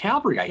Union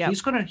cavalry guy.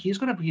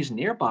 He's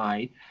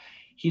nearby.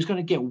 He's going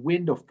to get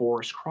wind of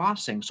Forrest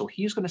crossing, so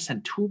he's going to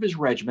send 2 of his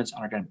regiments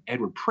under guy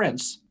Edward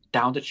Prince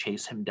down to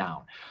chase him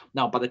down.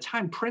 Now, by the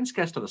time Prince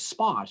gets to the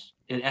spot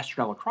at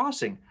Estranella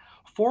Crossing,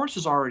 Forrest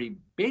has already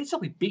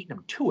basically beaten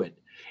him to it,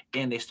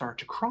 and they start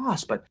to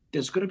cross. But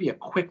there's going to be a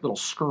quick little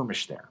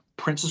skirmish there.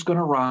 Prince is going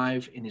to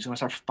arrive, and he's going to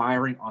start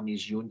firing on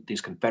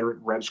these Confederate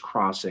Revs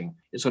crossing.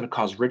 It's going to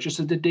cause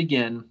Richardson to dig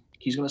in.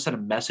 He's going to send a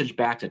message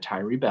back to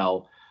Tyree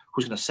Bell,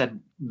 who's going to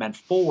send men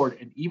forward.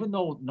 And even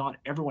though not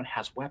everyone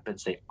has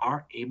weapons, they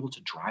are able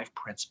to drive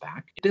Prince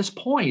back. At this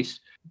point,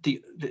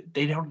 they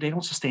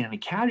don't sustain any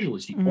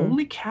casualties. The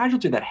only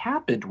casualty that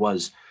happened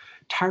was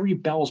Tyree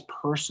Bell's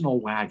personal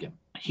wagon.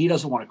 He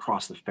doesn't want to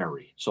cross the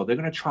ferry, so they're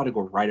going to try to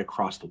go right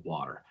across the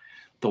water.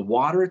 The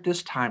water at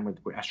this time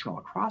with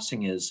Estranella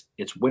Crossing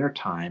it's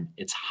wintertime,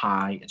 it's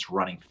high, it's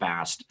running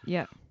fast.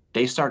 Yeah.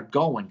 They start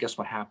going. Guess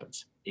what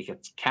happens? It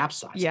gets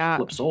capsized. Yeah. It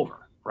flips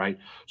over, right?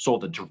 So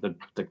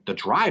the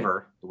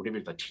driver, whatever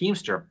the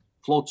teamster,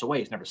 floats away.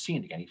 He's never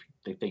seen again.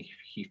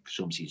 He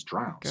assumes he's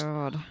drowned.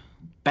 God.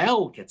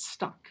 Bell gets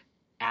stuck,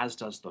 as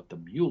does the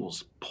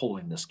mules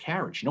pulling this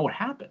carriage. You know what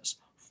happens?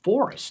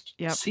 Forrest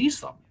sees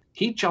them.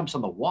 He jumps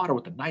on the water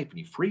with the knife and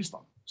he frees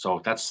them. So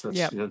that's what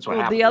happens.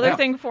 The other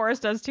thing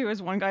Forrest does too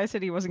is one guy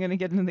said he wasn't going to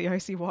get into the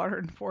icy water,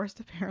 and Forrest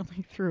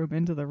apparently threw him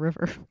into the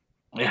river.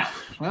 Yeah,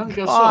 well, I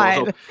guess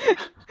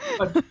so.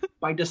 But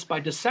by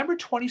December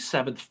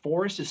 27th,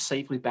 Forrest is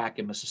safely back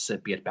in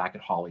Mississippi, back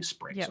at Holly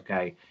Springs.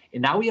 Okay,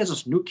 and now he has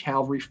this new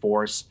cavalry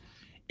force,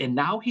 and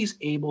now he's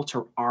able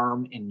to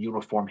arm and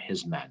uniform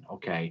his men.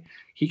 Okay,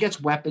 he gets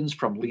weapons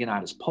from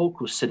Leonidas Polk,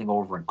 who's sitting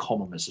over in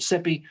Como,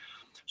 Mississippi.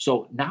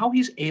 So now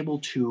he's able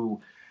to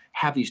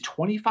have these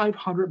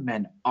 2,500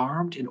 men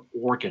armed and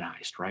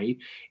organized, right?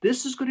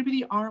 This is going to be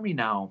the army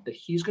now that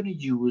he's going to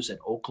use at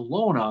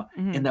Okolona,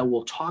 and that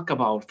we'll talk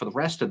about for the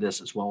rest of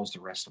this as well as the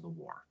rest of the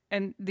war.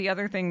 And the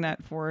other thing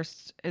that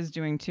Forrest is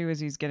doing too is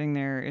he's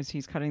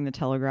cutting the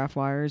telegraph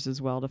wires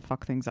as well to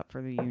fuck things up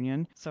for the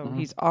Union. So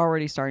he's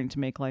already starting to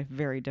make life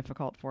very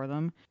difficult for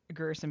them.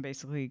 Garrison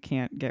basically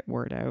can't get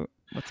word out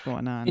what's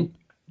going on. And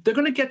they're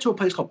going to get to a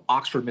place called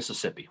Oxford,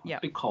 Mississippi. A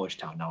big college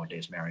town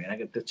nowadays, Mary. And I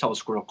get to tell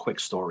this real quick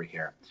story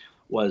here.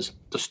 Was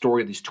the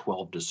story of these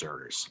 12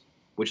 deserters,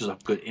 which is a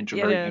good,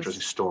 very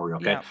interesting story.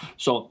 Okay. Yeah.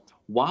 So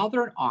while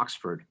they're in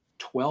Oxford,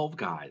 12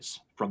 guys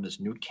from this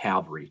new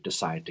cavalry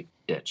decide to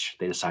ditch.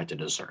 They decide to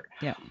desert.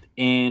 Yeah.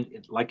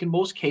 And like in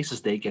most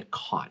cases, they get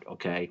caught.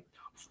 Okay.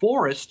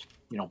 Forrest,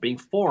 being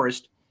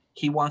Forrest,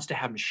 he wants to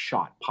have them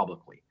shot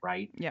publicly.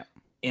 Right. Yeah.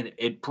 And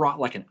it brought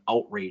like an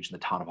outrage in the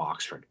town of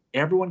Oxford.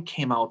 Everyone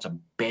came out to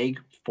beg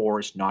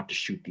Forrest not to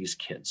shoot these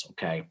kids.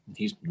 Okay.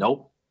 He's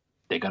nope.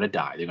 They're going to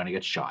die. They're going to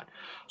get shot.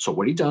 So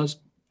what he does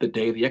the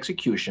day of the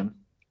execution,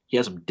 he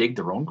has them dig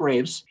their own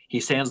graves.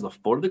 He stands at the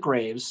foot of the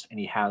graves and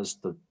he has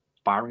the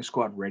firing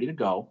squad ready to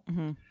go.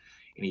 And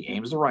he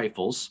aims the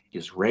rifles.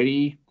 He's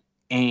ready,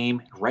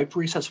 aim. Right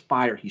before he says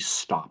fire, he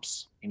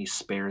stops and he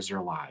spares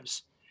their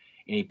lives.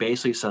 And he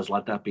basically says,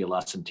 let that be a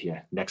lesson to you.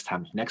 Next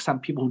time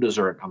people who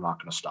desert, I'm not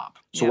going to stop.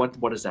 So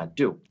what does that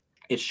do?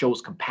 It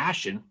shows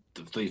compassion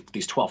to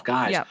these 12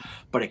 guys,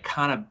 but it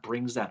kind of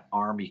brings that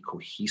army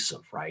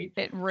cohesive, right?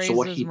 It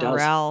raises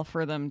morale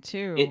for them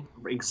too.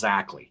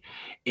 Exactly.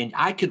 And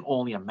I can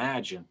only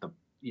imagine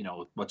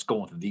what's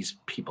going through these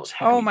people's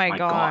heads. Oh my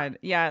God.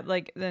 Yeah.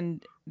 Like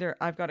then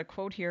I've got a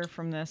quote here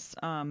from this.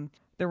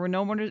 There were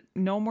no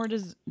more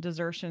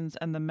desertions,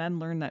 and the men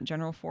learned that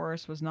General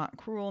Forrest was not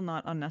cruel,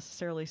 not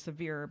unnecessarily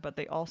severe, but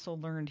they also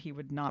learned he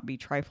would not be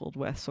trifled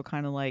with. So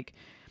kind of like,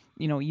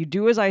 you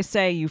do as I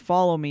say, you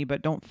follow me,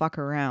 but don't fuck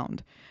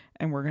around,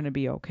 and we're going to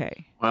be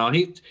okay. Well,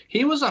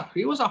 he was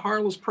a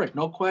heartless prick,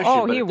 no question.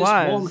 Oh, he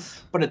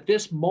was. But at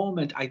this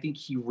moment, I think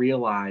he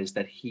realized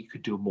that he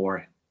could do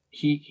more.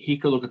 He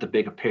could look at the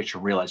bigger picture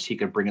and realize he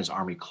could bring his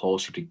army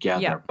closer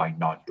together by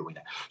not doing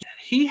that.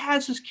 He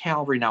has his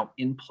cavalry now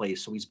in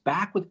place, so he's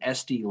back with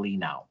S.D. Lee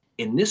now.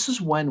 And this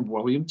is when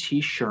William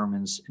T.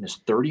 Sherman's and his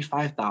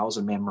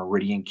 35,000-man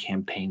Meridian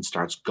campaign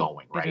starts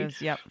going, right? It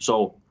is, yep.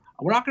 So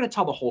we're not going to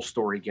tell the whole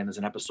story again. There's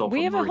an episode.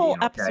 We have Meridian, a whole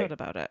episode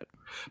about it.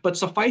 But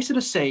suffice it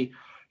to say,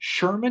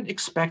 Sherman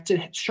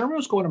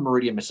was going to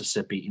Meridian,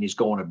 Mississippi, and he's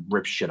going to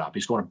rip shit up.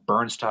 He's going to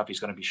burn stuff. He's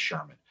going to be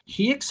Sherman.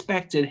 He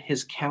expected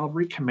his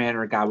cavalry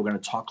commander, a guy we're going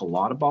to talk a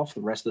lot about for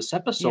the rest of this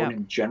episode,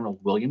 named General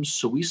William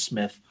Suey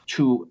Smith,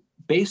 to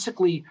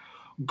basically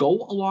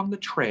go along the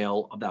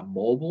trail of that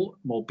Mobile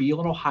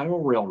and Ohio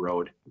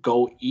Railroad,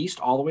 go east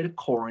all the way to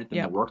Corinth,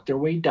 and work their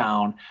way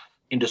down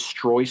and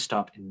destroy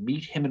stuff and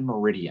meet him in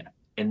Meridian.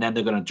 And then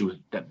they're going to do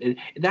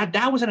that.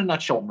 That was in a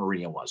nutshell what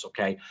Meridian was,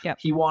 okay? Yep.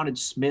 He wanted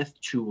Smith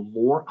to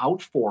lure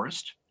out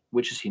Forrest,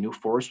 which is he knew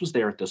Forrest was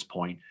there at this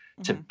point,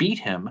 to beat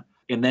him,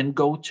 and then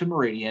go to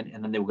Meridian,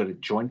 and then they were going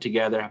to join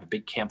together, have a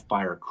big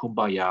campfire,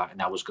 kumbaya, and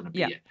that was going to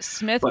be it.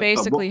 Smith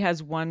basically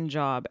has one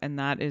job, and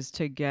that is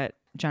to get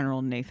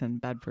General Nathan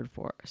Bedford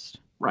Forrest.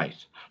 Right.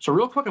 So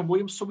real quick on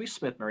William Suey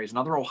Smith, Mary, is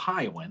another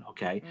Ohioan,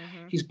 okay?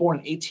 He's born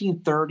in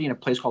 1830 in a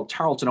place called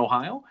Tarleton,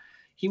 Ohio.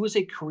 He was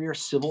a career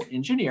civil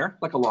engineer,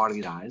 like a lot of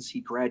these guys.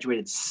 He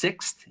graduated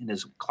 6th in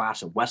his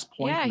class at West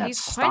Point. Yeah, and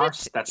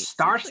that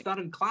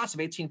star-studded class of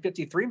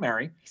 1853,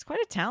 Mary. He's quite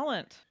a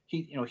talent.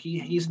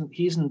 He's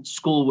in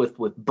school with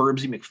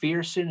Burbsy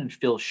McPherson and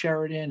Phil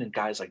Sheridan and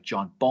guys like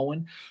John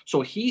Bowen.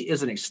 So he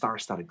is in a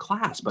star-studded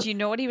class. But do you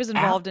know what he was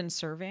involved in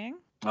surveying?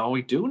 Oh,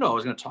 we do know. I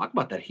was going to talk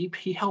about that.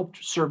 He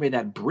helped survey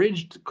that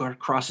bridge to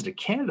cross into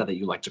Canada that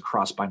you like to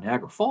cross by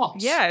Niagara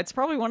Falls. Yeah, it's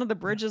probably one of the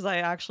bridges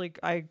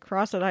I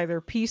crossed at either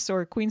Peace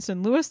or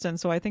Queenston Lewiston.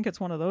 So I think it's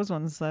one of those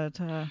ones that.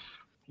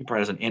 He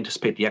probably doesn't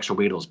anticipate the extra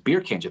weight of those beer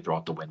cans you throw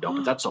out the window,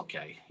 but that's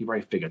okay. He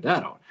already figured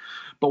that out.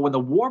 But when the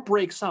war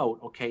breaks out,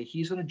 okay,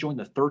 he's going to join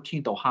the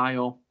 13th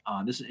Ohio.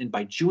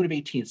 By June of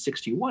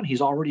 1861,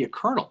 he's already a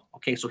colonel.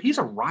 Okay, so he's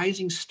a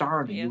rising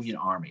star in the Union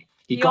Army.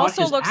 He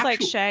also looks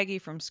like Shaggy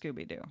from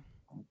Scooby-Doo.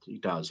 He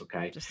does,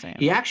 okay. Just saying.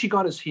 He actually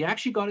got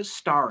his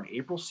star on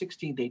April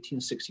 16th,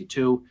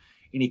 1862,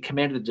 and he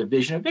commanded the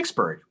division of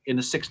Vicksburg in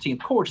the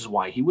 16th Corps, which is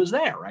why he was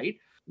there, right?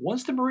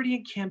 Once the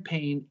Meridian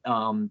campaign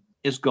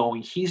is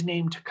going, he's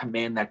named to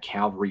command that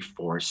cavalry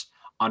force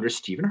under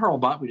Stephen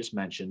Hurlbut, we just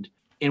mentioned.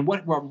 And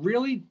what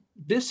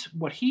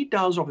he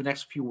does over the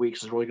next few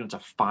weeks is really going to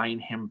define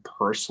him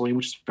personally,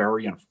 which is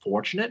very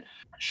unfortunate.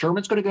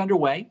 Sherman's going to get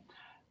underway.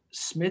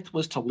 Smith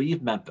was to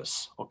leave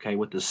Memphis, okay,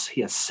 with this.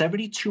 He has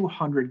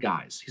 7,200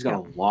 guys. He's got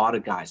a lot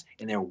of guys,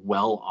 and they're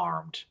well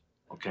armed.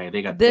 Okay,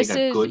 they got good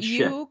shit.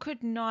 You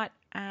could not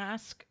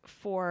ask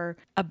for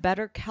a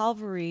better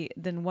cavalry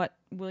than what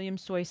William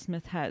Soy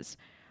Smith has.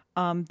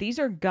 These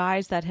are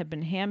guys that have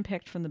been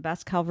handpicked from the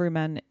best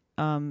cavalrymen,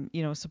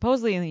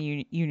 supposedly in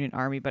the Union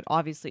Army, but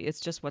obviously it's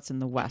just what's in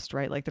the West,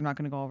 right? Like they're not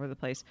going to go all over the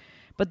place.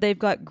 But they've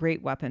got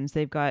great weapons.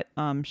 They've got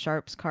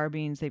Sharps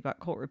carbines, they've got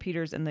Colt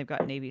repeaters, and they've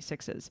got Navy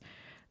 6s.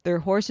 Their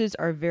horses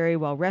are very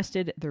well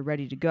rested. They're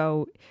ready to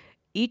go.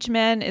 Each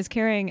man is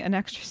carrying an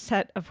extra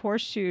set of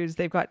horseshoes.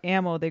 They've got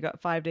ammo. They've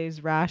got 5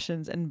 days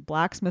rations and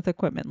blacksmith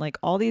equipment. Like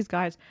all these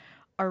guys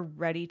are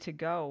ready to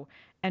go.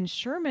 And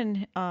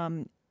Sherman,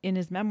 in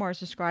his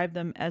memoirs, described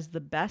them as the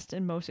best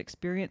and most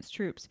experienced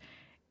troops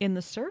in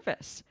the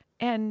service.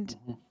 And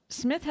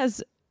Smith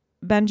has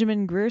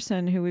Benjamin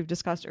Grierson, who we've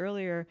discussed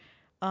earlier.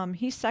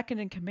 He's second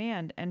in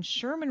command. And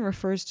Sherman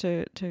refers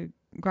to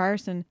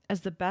Grierson as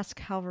the best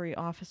cavalry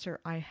officer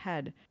I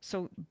had.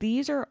 So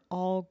these are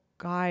all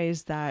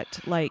guys that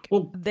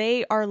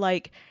they are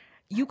like,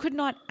 you could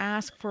not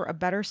ask for a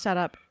better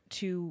setup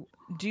to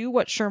do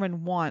what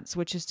Sherman wants,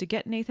 which is to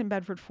get Nathan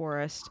Bedford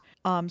Forrest.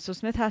 So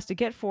Smith has to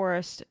get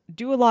Forrest,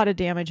 do a lot of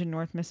damage in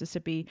North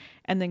Mississippi,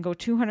 and then go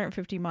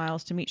 250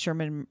 miles to meet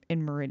Sherman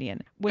in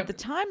Meridian. With the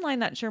timeline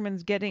that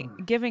Sherman's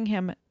giving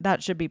him,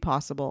 that should be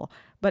possible.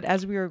 But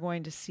as we are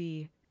going to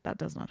see, that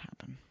does not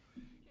happen.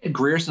 And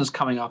Grierson's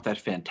coming off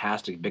that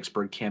fantastic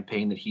Vicksburg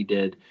campaign that he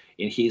did,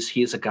 and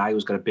he's a guy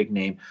who's got a big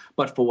name.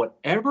 But for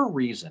whatever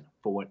reason,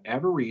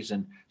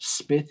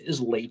 Smith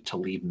is late to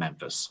leave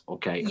Memphis.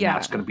 Okay, and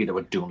that's going to be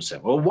what dooms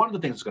him. Well, one of the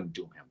things that's going to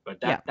doom him, but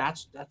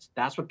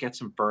that's what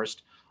gets him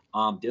first.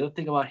 The other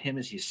thing about him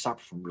is he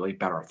suffered from really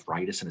bad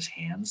arthritis in his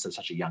hands at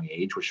such a young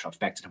age, which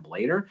affected him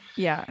later.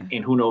 Yeah,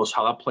 and who knows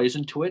how that plays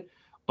into it.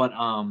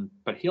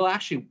 But he'll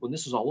actually, when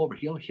this is all over,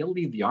 he'll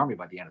leave the army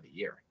by the end of the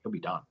year. He'll be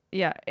done.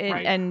 Yeah,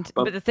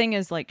 but the thing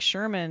is, like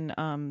Sherman,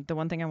 the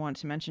one thing I want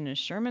to mention is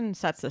Sherman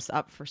sets this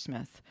up for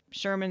Smith.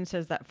 Sherman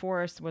says that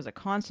Forrest was a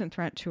constant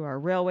threat to our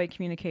railway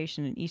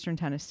communication in eastern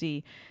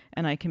Tennessee,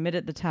 and I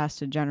committed the task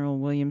to General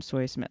William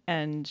Soy Smith.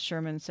 And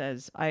Sherman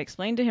says, I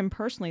explained to him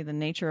personally the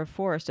nature of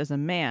Forrest as a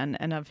man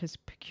and of his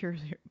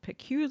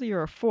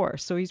peculiar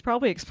force. So he's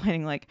probably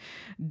explaining like,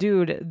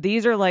 dude,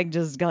 these are like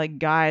just like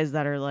guys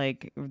that are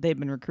like, they've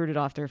been recruited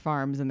off their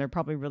farms and they're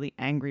probably really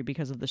angry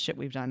because of the shit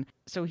we've done.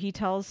 So he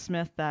tells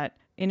Smith that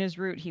in his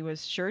route, he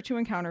was sure to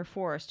encounter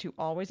Forrest, who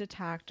always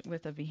attacked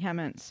with a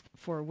vehemence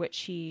for which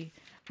he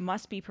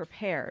must be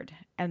prepared,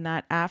 and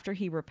that after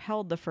he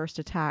repelled the first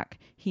attack,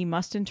 he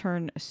must in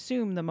turn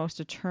assume the most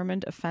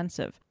determined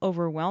offensive,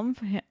 overwhelm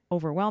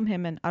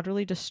him and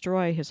utterly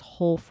destroy his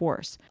whole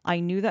force. I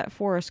knew that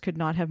Forrest could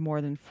not have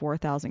more than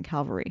 4,000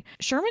 cavalry.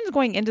 Sherman's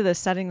going into this,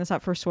 setting this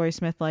up for Soy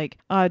Smith, like,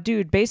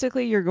 dude,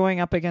 basically you're going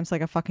up against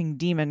like a fucking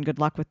demon. Good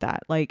luck with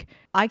that. Like,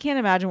 I can't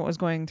imagine what was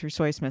going through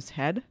Soy Smith's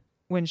head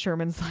when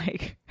Sherman's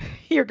like,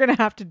 you're going to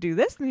have to do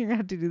this and you're going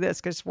to have to do this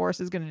because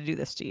Forrest is going to do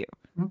this to you.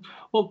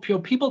 Well,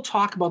 people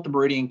talk about the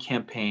Meridian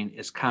campaign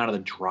as kind of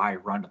the dry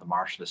run to the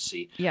March of the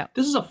Sea. Yeah.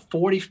 This is a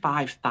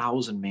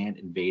 45,000 man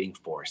invading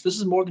force. This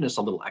is more than just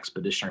a little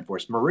expeditionary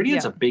force.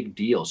 Meridian's a big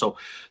deal. So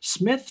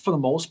Smith, for the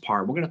most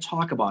part, we're going to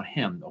talk about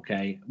him,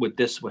 okay, with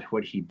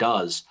what he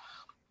does.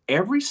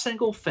 Every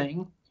single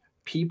thing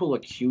people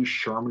accuse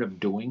Sherman of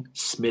doing,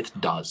 Smith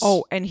does.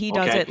 Oh, and he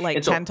does it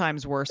like 10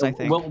 times worse, I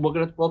think.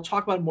 We'll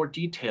talk about it in more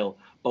detail,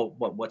 but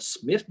what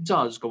Smith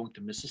does going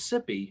to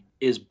Mississippi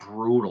is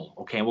brutal,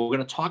 okay? And we're going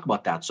to talk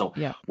about that. So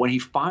when he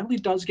finally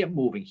does get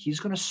moving, he's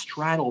going to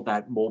straddle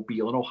that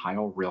Mobile and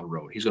Ohio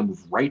Railroad. He's going to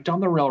move right down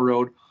the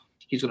railroad.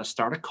 He's going to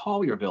start at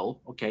Collierville,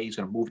 okay? He's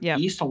going to move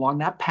east along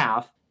that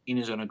path, and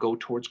he's going to go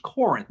towards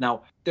Corinth.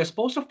 Now, they're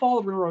supposed to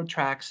follow the railroad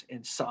tracks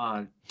in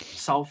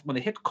south. When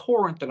they hit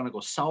Corinth, they're going to go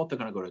south. They're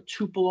going to go to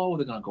Tupelo.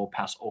 They're going to go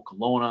past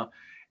Okolona,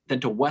 then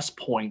to West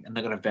Point, and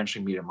they're going to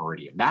eventually meet at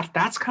Meridian.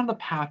 That's kind of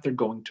the path they're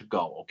going to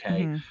go,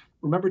 okay? Mm-hmm.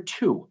 Remember,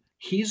 too,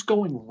 he's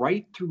going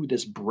right through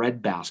this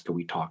breadbasket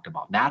we talked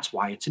about. That's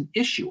why it's an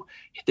issue.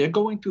 They're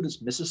going through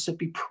this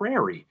Mississippi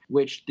prairie,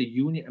 which the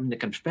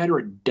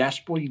Confederate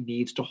desperately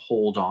needs to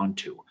hold on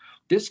to.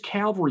 This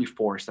cavalry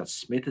force that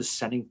Smith is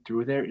sending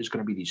through there is going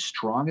to be the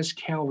strongest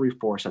cavalry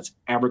force that's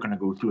ever going to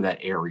go through that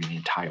area in the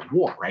entire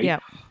war, right? Yeah.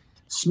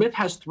 Smith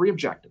has 3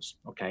 objectives,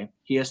 okay?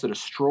 He has to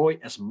destroy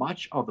as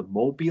much of the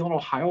Mobile and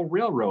Ohio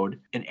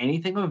Railroad and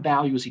anything of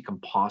value as he can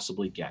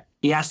possibly get.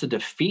 He has to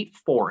defeat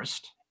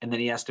Forrest, and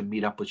then he has to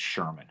meet up with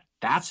Sherman.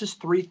 That's his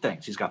 3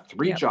 things. He's got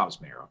 3 jobs,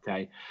 Mayor,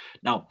 okay?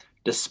 Now,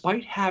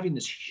 despite having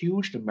this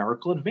huge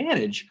numerical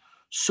advantage,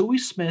 Soy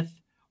Smith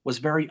was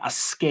very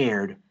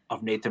scared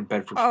of Nathan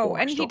Bedford Oh,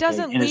 and Forrest. he Okay,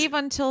 doesn't and his, leave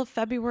until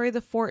February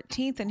the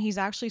 14th, and he's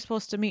actually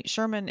supposed to meet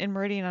Sherman in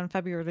Meridian on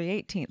February the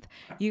 18th.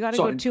 You got to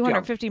so go and, yeah,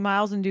 250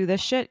 miles and do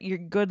this shit. You're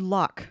good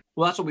luck.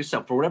 well, that's what we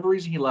said. For whatever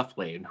reason, he left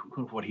late, and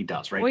what he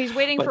does, right? Well, he's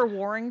waiting But for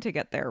Waring to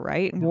get there,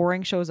 right? And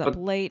Waring shows up but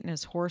late, and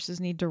his horses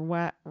need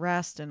to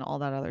rest and all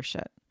that other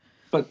shit.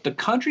 But the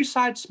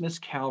countryside Smith's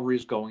cavalry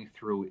is going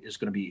through is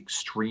going to be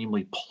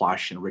extremely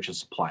plush and rich in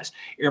supplies.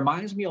 It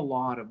reminds me a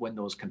lot of when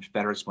those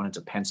Confederates went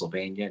into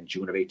Pennsylvania in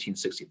June of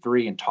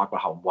 1863 and talked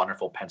about how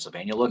wonderful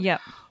Pennsylvania looked.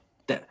 Yep.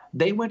 That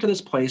they went to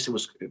this place.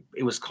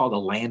 It was called the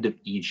Land of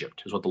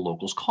Egypt, is what the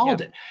locals called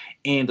Yep. it.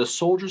 And the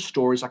soldiers'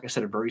 stories, like I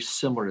said, are very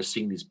similar to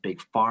seeing these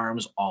big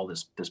farms, all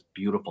this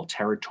beautiful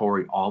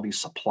territory, all these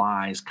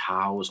supplies,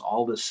 cows,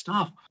 all this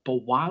stuff.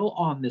 But while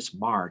on this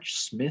march,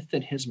 Smith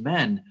and his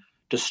men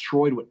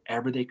destroyed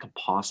whatever they could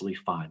possibly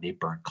find. They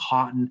burned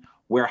cotton,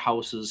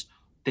 warehouses,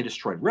 they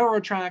destroyed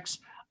railroad tracks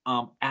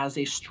as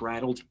they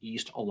straddled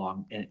east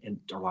along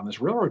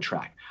this railroad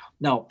track.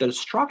 Now, the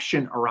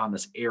destruction around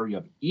this area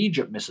of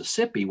Egypt,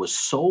 Mississippi, was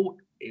so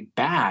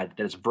bad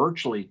that it's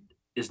virtually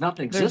is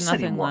nothing There's exists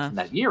nothing anymore left. from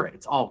that era.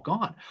 It's all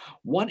gone.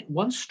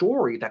 One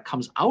story that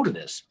comes out of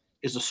this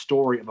is a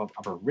story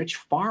of a rich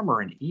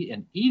farmer in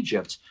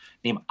Egypt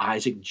named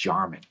Isaac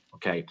Jarman.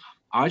 Okay,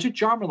 Isaac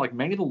Jarman, like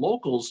many of the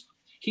locals,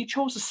 he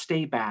chose to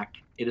stay back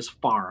at his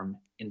farm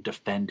and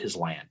defend his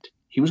land.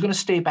 He was going to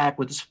stay back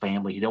with his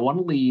family. He didn't want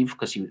to leave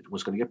because he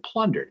was going to get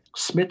plundered.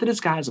 Smith and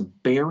his guys are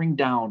bearing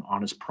down on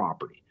his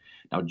property.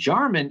 Now,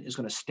 Jarman is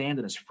going to stand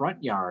in his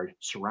front yard,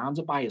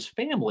 surrounded by his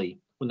family,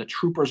 when the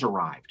troopers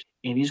arrived.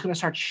 And he's going to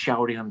start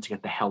shouting at them to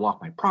get the hell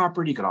off my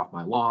property, get off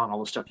my lawn,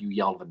 all the stuff you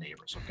yell to the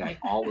neighbors, okay?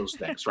 All those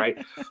things, right?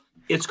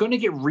 It's going to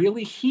get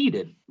really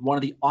heated. One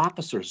of the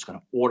officers is going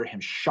to order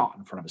him shot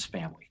in front of his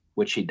family,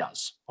 which he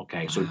does.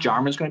 Okay, so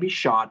Jarman's going to be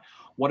shot.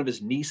 One of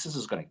his nieces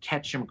is going to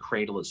catch him,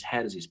 cradle his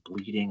head as he's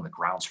bleeding. The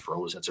ground's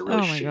frozen. It's a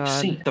really shitty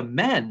scene. The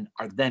men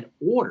are then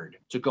ordered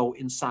to go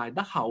inside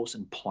the house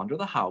and plunder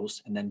the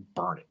house and then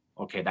burn it.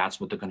 Okay, that's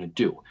what they're going to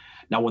do.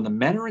 Now, when the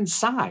men are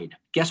inside,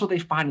 guess what they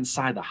find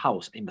inside the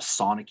house? A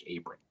Masonic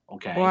apron.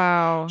 Okay.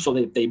 Wow. So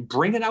they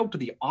bring it out to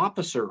the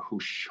officer who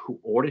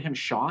ordered him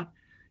shot.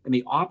 And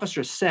the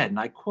officer said, and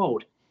I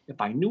quote, "If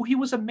I knew he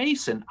was a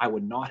Mason, I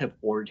would not have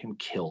ordered him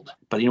killed."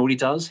 But you know what he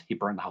does? He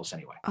burned the house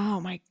anyway.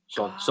 Oh my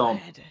God.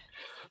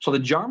 So the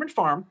Jarman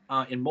farm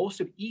in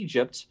most of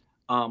Egypt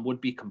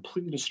would be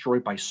completely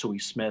destroyed by Suey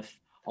Smith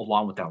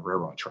along with that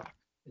railroad track.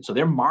 And so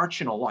they're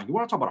marching along. You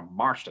want to talk about a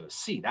march to the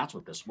sea? That's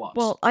what this was.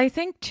 Well, I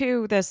think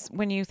too,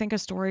 when you think of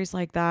stories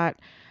like that,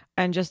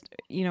 and just,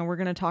 we're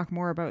going to talk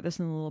more about this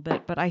in a little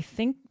bit, but I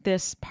think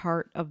this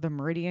part of the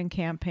Meridian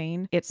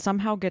campaign, it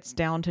somehow gets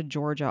down to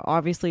Georgia.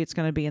 Obviously, it's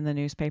going to be in the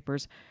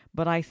newspapers,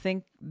 but I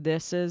think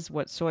this is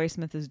what Soy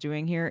Smith is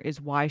doing here, is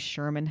why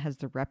Sherman has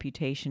the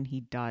reputation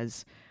he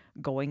does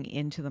going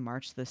into the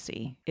March to the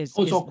Sea. This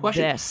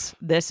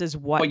is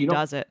what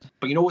does it.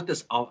 But you know what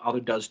this other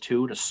does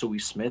too to Suey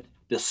Smith?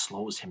 This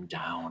slows him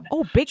down.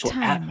 Oh, big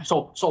time.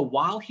 So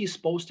while he's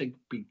supposed to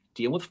be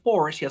dealing with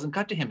Forrest, he hasn't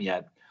got to him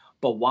yet.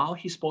 But while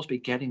he's supposed to be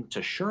getting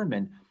to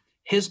Sherman,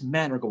 his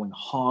men are going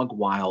hog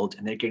wild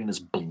and they're getting this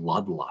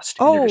bloodlust.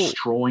 And they're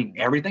destroying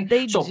everything.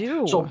 They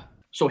do.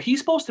 So he's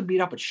supposed to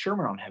meet up with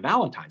Sherman on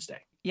Valentine's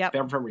Day. Yep.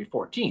 February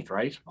 14th,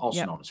 right?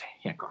 Also known as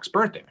Hancock's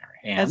birthday, Mary.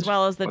 And as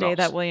well as the day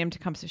that William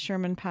Tecumseh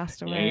Sherman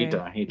passed away.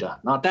 He died.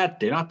 Not that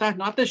day,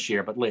 not this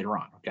year, but later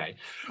on. Okay.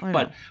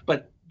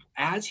 But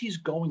as he's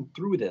going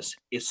through this,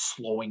 it's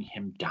slowing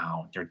him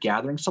down. They're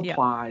gathering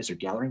supplies, they're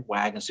gathering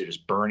wagons, they're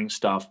just burning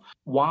stuff.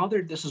 While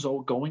this is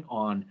all going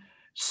on,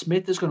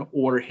 Smith is going to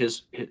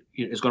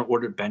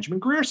order Benjamin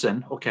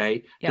Grierson,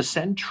 to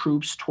send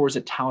troops towards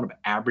the town of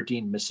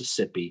Aberdeen,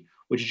 Mississippi,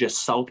 which is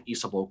just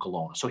southeast of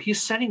Okolona. So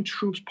he's sending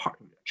troops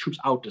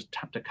out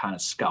to kind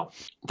of scout.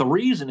 The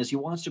reason is he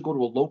wants to go to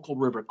a local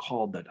river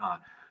called the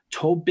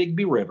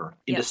Tobigby River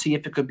and to see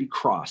if it could be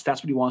crossed.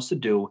 That's what he wants to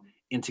do,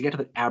 and to get to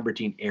the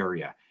Aberdeen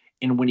area.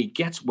 And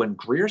when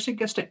Grierson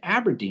gets to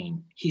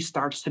Aberdeen, he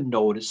starts to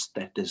notice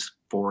that there's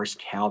Forrest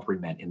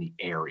cavalrymen in the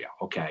area.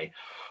 Okay.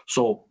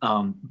 So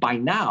by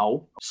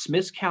now,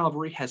 Smith's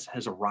cavalry has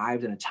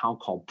arrived in a town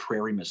called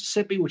Prairie,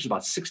 Mississippi, which is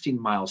about 16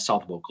 miles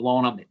south of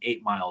Okolona and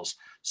 8 miles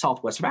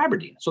southwest of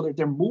Aberdeen. So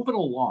they're moving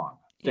along.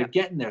 They're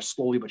getting there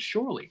slowly but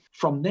surely.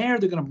 From there,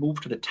 they're going to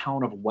move to the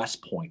town of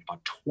West Point,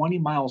 about 20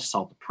 miles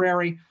south of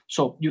Prairie.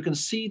 So you can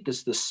see the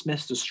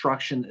Smith's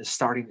destruction is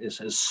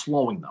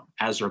slowing them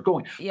as they're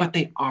going, but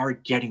they are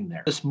getting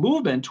there. This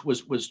movement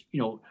was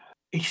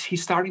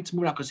he's starting to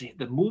move out because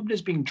the movement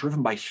is being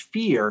driven by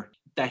fear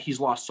that he's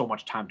lost so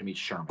much time to meet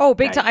Sherman. Oh,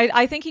 big time.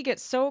 I think he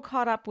gets so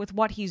caught up with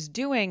what he's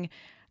doing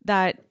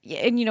that,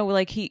 and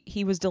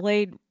he was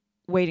delayed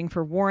waiting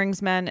for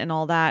Waring's men and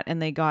all that,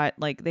 and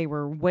they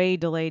were way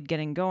delayed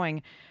getting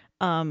going.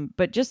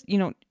 But just,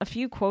 a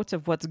few quotes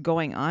of what's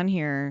going on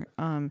here.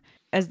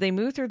 As they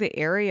move through the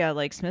area,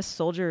 like Smith's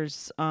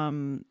soldiers,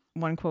 one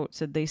quote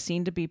said, they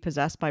seem to be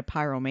possessed by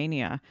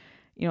pyromania.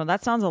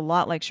 That sounds a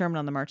lot like Sherman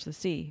on the March to the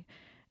Sea.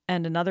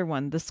 And another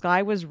one, the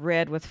sky was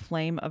red with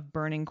flame of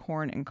burning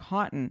corn and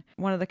cotton.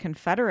 One of the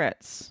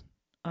Confederates,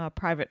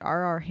 Private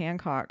R.R.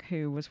 Hancock,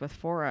 who was with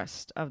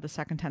Forrest of the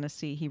 2nd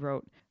Tennessee, he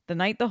wrote, the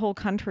night the whole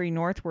country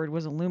northward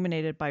was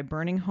illuminated by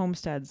burning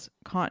homesteads,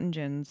 cotton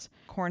gins,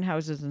 corn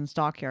houses, and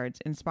stockyards,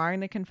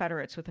 inspiring the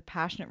Confederates with a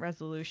passionate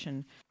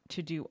resolution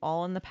to do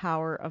all in the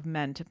power of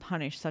men to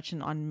punish such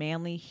an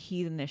unmanly,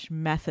 heathenish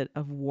method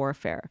of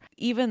warfare.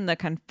 Even the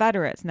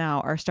Confederates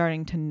now are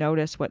starting to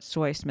notice what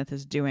Soy Smith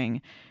is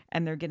doing,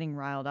 and they're getting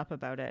riled up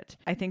about it.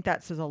 I think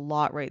that says a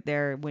lot right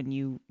there when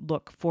you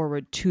look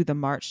forward to the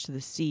March to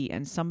the Sea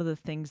and some of the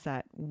things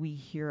that we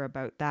hear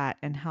about that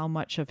and how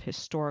much of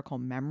historical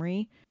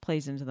memory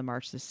plays into the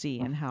March to the Sea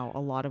and how a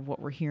lot of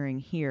what we're hearing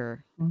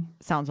here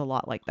sounds a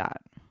lot like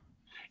that.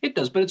 It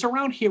does, but it's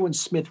around here when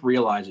Smith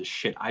realizes,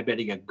 shit, I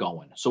better get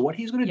going. So what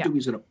he's going to do,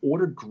 he's going to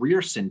order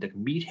Grierson to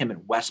meet him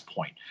at West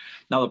Point.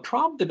 Now, the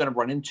problem they're going to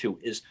run into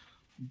is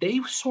they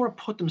sort of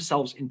put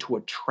themselves into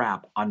a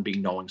trap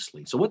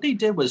unbeknownstly. So what they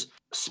did was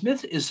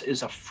Smith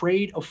is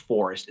afraid of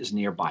Forrest is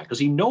nearby because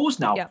he knows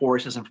now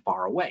Forrest isn't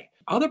far away.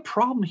 Other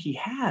problem he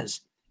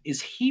has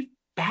is he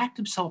backed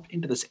himself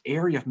into this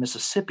area of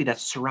Mississippi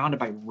that's surrounded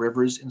by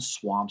rivers and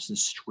swamps and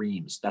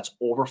streams that's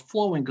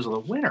overflowing because of the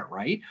winter,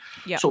 right?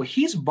 Yeah. So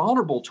he's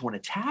vulnerable to an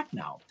attack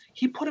now.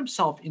 He put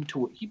himself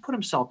into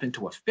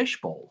a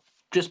fishbowl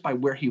just by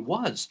where he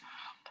was.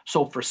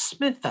 So for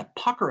Smith, that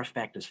pucker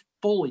effect is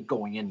fully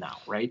going in now,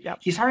 right? Yep.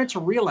 He's starting to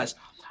realize,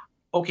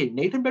 okay,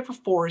 Nathan Bedford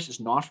Forrest is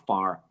not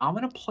far. I'm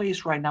in a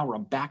place right now where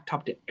I'm backed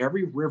up to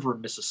every river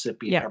in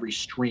Mississippi and every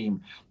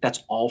stream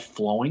that's all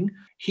flowing.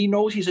 He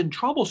knows he's in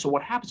trouble. So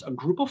what happens? A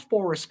group of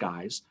Forrest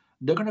guys,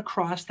 they're going to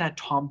cross that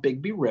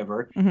Tombigbee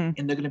River, and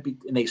they're going to be,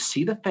 and they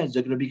see the feds,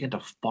 they're going to begin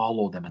to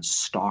follow them and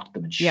stalk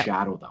them and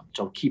shadow them.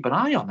 So keep an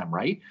eye on them,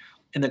 right?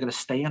 And they're going to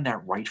stay on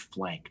that right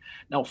flank.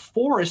 Now,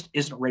 Forrest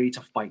isn't ready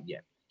to fight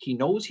yet. He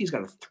knows he's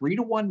got a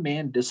 3-to-1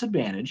 man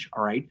disadvantage,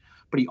 all right?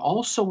 But he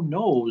also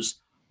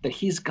knows that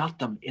he's got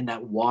them in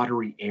that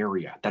watery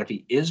area, that if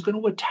he is going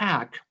to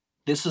attack,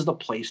 this is the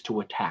place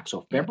to attack.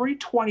 So February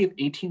 20th,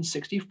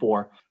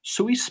 1864,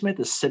 Soy Smith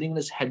is sitting in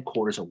his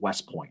headquarters at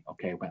West Point,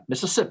 okay?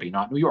 Mississippi,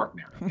 not New York,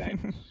 Mary, okay?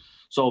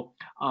 So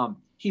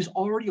he's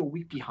already a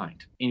week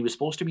behind, and he was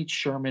supposed to meet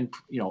Sherman,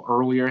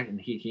 earlier,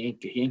 and he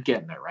ain't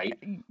getting there, right?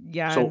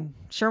 Yeah, so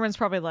Sherman's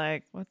probably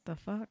like, what the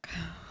fuck?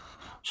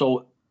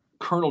 So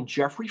Colonel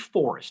Jeffrey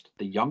Forrest,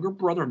 the younger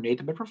brother of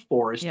Nathan Bedford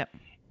Forrest,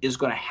 is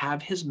going to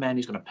have his men,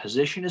 he's going to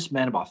position his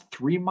men about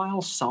 3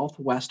 miles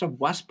southwest of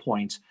West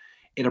Point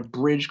in a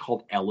bridge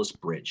called Ellis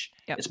Bridge.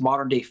 It's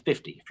modern day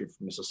 50 if you're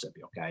from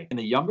Mississippi, okay? And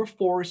the younger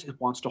Forrest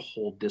wants to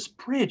hold this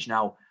bridge.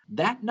 Now,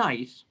 that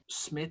night,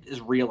 Smith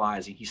is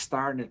realizing he's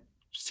starting to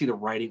see the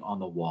writing on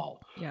the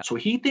wall. So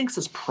he thinks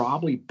it's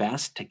probably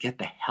best to get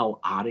the hell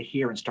out of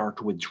here and start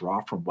to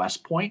withdraw from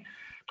West Point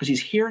because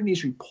he's hearing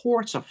these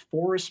reports of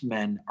Forrest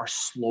men are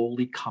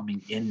slowly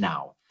coming in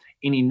now.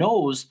 And he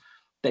knows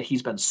that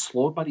he's been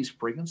slowed by these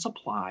friggin'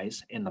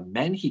 supplies and the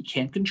men he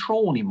can't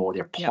control anymore.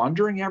 They're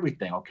plundering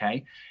everything,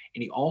 okay?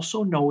 And he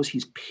also knows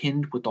he's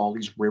pinned with all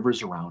these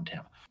rivers around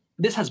him.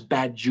 This has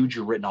bad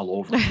juju written all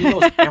over it. He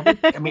knows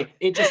everything. I mean,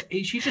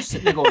 he's just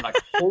sitting there going like,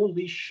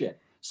 holy shit.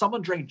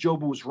 Someone drank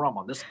Jobu's rum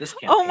on this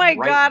campaign. Oh my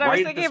God, I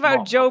was thinking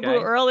about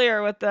Jobu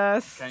earlier with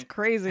this. It's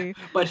crazy.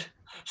 But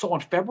so on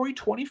February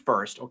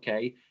 21st,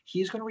 okay,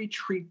 he's going to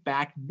retreat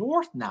back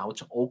north now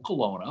to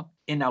Okolona.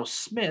 And now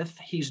Smith,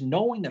 he's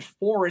knowing that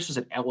Forrest is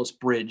at Ellis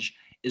Bridge,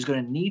 is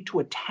going to need to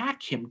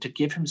attack him to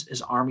give him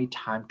his army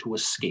time to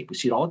escape. We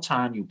see it all the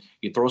time.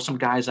 You throw some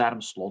guys at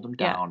him, slow them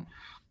down.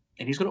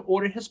 And he's going to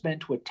order his men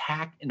to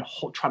attack and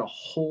try to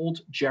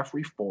hold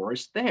Jeffrey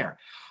Forrest there.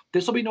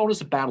 This will be known as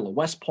the Battle of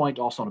West Point,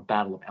 also the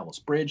Battle of Ellis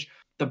Bridge.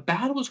 The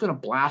battle is going to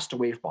blast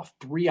away for about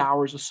 3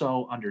 hours or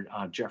so under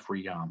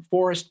Jeffrey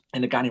Forrest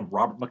and a guy named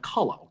Robert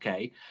McCullough,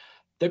 okay?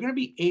 They're going to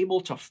be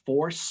able to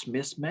force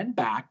Smith's men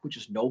back, which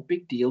is no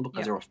big deal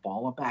because they were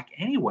falling back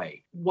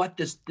anyway. What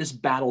this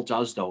battle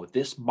does, though,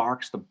 this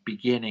marks the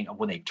beginning of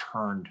when they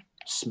turned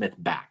Smith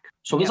back.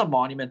 So there's a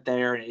monument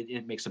there, and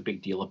it makes a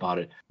big deal about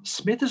it.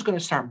 Smith is going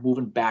to start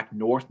moving back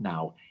north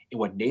now, and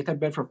what Nathan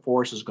Bedford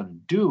Forrest is going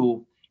to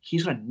do,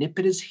 he's going to nip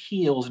at his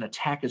heels and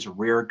attack his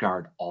rear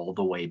guard all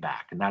the way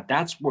back. And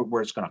that's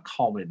where it's going to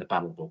culminate in the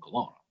Battle of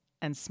Okolona.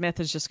 And Smith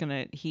is just going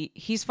to,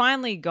 he's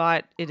finally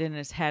got it in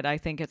his head. I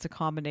think it's a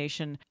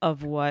combination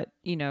of what,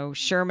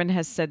 Sherman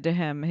has said to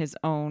him,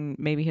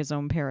 maybe his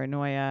own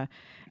paranoia.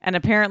 And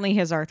apparently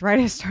his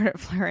arthritis started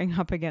flaring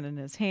up again in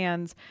his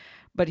hands,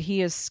 but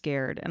he is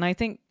scared. And I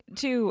think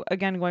too,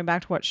 again, going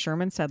back to what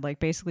Sherman said, like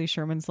basically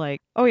Sherman's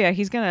like, oh yeah,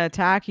 he's going to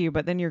attack you,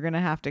 but then you're going to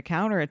have to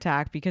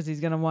counterattack because he's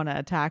going to want to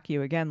attack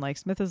you again. Like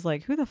Smith is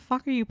like, who the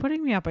fuck are you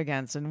putting me up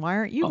against? And why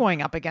aren't you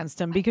going up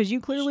against him? Because you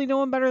clearly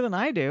know him better than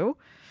I do.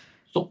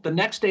 So the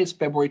next day is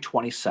February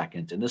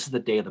 22nd, and this is the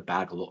day of the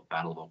Battle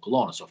of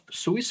Okolona. So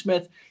Suey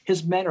Smith,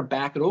 his men are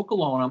back at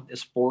Okolona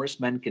as Forrest's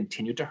men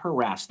continue to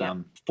harass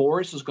them.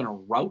 Forrest is going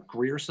to rout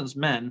Grierson's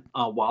men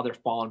while they're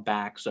falling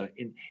back. So,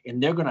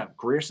 and they're going to,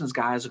 Grierson's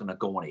guys are going to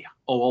go on a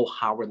O.O.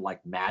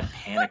 Howard-like mad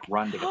panic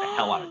run to get the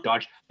hell out of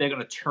Dodge. They're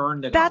going to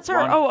turn. That's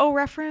our O.O.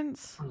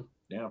 reference.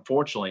 Yeah,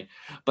 unfortunately,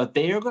 but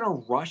they are going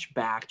to rush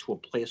back to a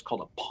place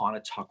called a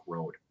Pontotoc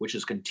Road, which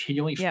is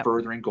continually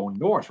furthering going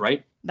north,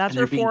 right? That's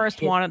where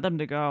Forrest wanted them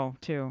to go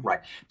too.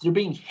 Right. They're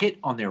being hit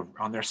on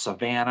their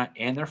savannah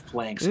and their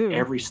flanks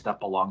every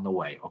step along the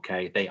way.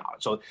 Okay. They are.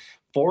 So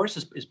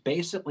Forrest is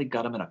basically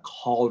got them in a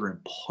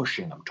cauldron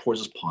pushing them towards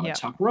this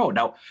Pontotoc Road.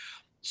 Now,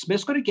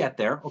 Smith's going to get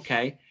there,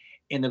 okay,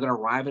 and they're going to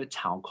arrive at a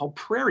town called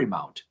Prairie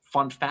Mount.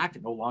 Fun fact: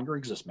 it no longer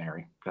exists,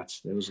 Mary.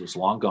 It's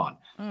long gone,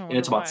 and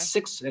it's about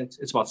 6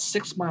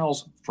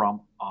 miles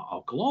from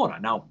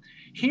Okolona. Now,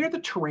 here the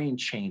terrain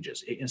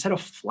changes. Instead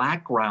of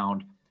flat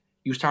ground,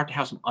 you start to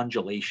have some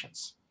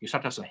undulations. You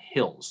start to have some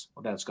hills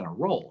that's going to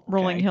roll. Okay?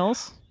 Rolling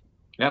hills.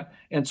 Yep.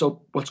 And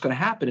so what's going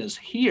to happen is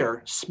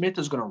here, Smith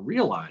is going to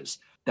realize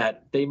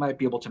that they might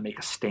be able to make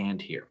a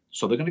stand here.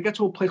 So they're going to get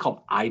to a place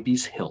called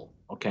Ivy's Hill,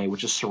 okay,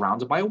 which is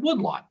surrounded by a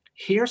woodlot.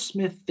 Here,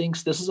 Smith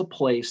thinks this is a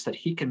place that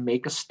he can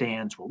make a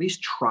stand to at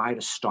least try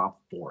to stop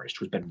Forrest,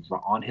 who's been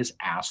on his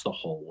ass the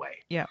whole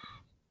way. Yeah.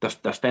 The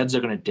feds are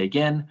going to dig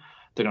in.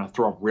 They're going to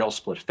throw up rail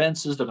split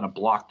fences. They're going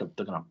to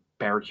they're going to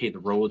barricade the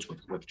roads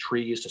with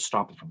trees to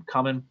stop it from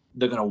coming.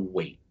 They're going to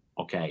wait.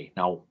 Okay.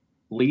 Now,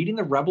 leading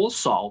the rebel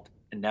assault,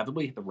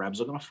 inevitably the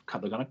rebels are going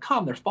to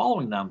come. They're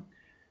following them.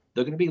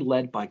 They're going to be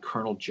led by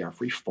Colonel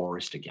Jeffrey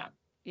Forrest again.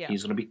 Yeah.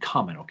 He's going to be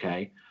coming.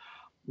 Okay.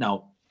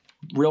 Now,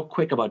 real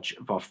quick about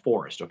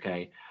Forrest,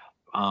 okay?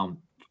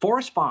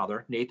 Forrest's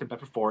father, Nathan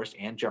Bedford Forrest,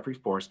 and Jeffrey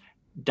Forrest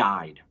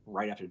died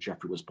right after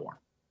Jeffrey was born,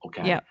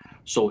 okay? Yeah.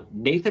 So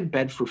Nathan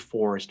Bedford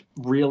Forrest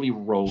really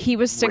He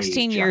was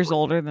 16 years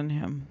older than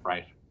him.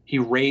 Right. He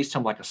raised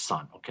him like a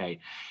son, okay?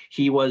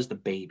 He was the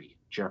baby.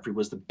 Jeffrey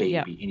was the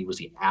baby, and he was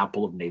the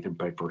apple of Nathan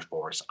Bedford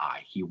Forrest's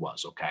eye. He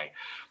was, okay?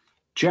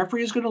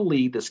 Jeffrey is going to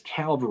lead this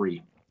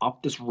cavalry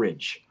up this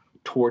ridge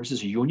towards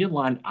this Union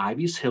line,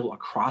 Ivy's Hill,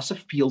 across a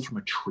field from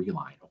a tree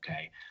line,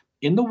 okay?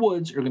 In the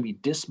woods are going to be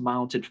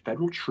dismounted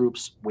federal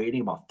troops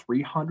waiting about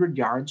 300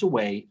 yards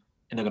away,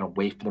 and they're going to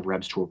wait for the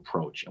Rebs to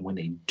approach. And when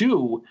they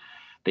do,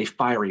 they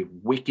fire a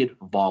wicked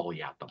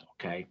volley at them,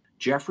 okay?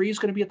 Jeffrey is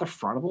going to be at the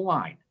front of the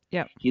line.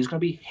 Yep. He's going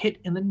to be hit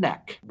in the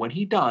neck. When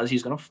he does,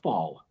 he's going to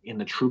fall, and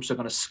the troops are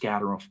going to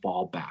scatter and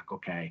fall back,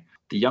 okay?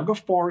 The younger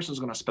Forrest is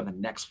going to spend the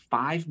next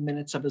 5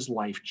 minutes of his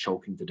life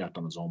choking to death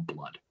on his own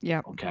blood,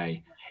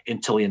 okay?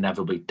 Until he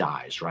inevitably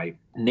dies, right?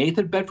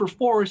 Nathan Bedford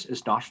Forrest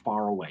is not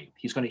far away.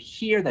 He's going to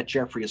hear that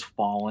Jeffrey has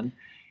fallen,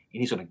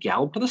 and he's going to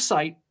gallop to the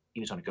site,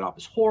 and he's going to get off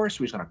his horse,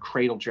 he's going to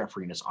cradle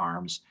Jeffrey in his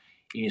arms,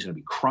 and he's going to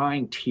be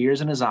crying,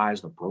 tears in his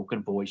eyes, the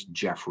broken voice,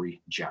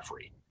 Jeffrey,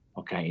 Jeffrey,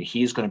 okay? And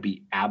he's going to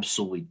be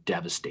absolutely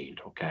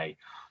devastated, okay?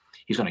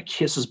 He's going to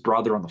kiss his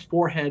brother on the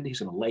forehead, he's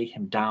going to lay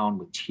him down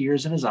with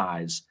tears in his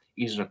eyes,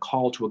 he's going to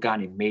call to a guy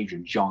named Major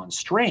John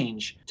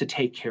Strange to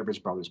take care of his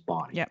brother's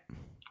body. Yep.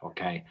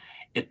 Okay.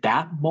 At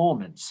that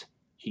moment,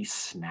 he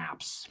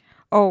snaps.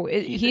 Oh,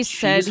 he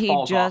said he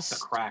just off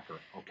the cracker.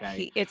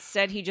 Okay. It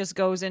said he just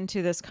goes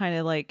into this kind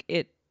of like,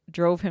 it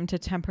drove him to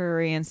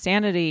temporary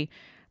insanity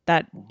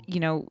that,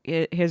 you know,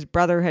 his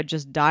brother had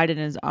just died in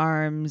his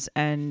arms,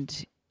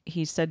 and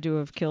he's said to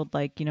have killed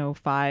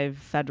 5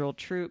 federal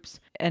troops,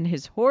 and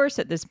his horse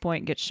at this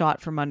point gets shot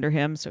from under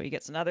him. So he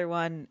gets another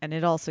one, and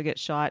it also gets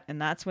shot.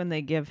 And that's when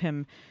they give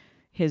him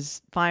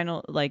his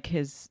final,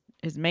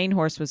 his main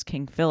horse was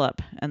King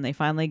Philip, and they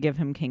finally give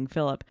him King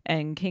Philip.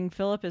 And King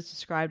Philip is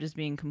described as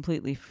being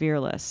completely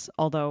fearless.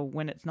 Although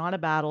when it's not a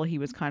battle, he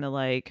was kind of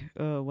like,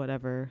 oh,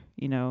 whatever,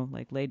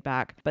 laid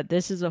back. But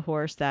this is a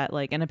horse that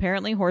and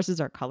apparently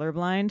horses are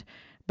colorblind,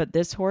 but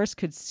this horse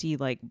could see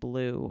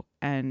blue.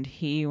 And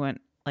he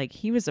went,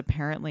 he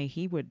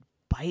would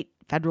bite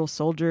federal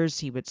soldiers.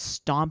 He would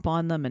stomp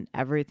on them and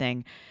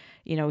everything.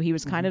 He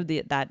was kind of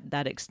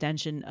that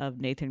extension of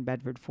Nathan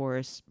Bedford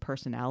Forrest's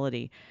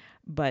personality.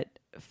 But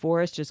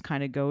Forrest just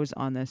kind of goes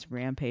on this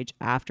rampage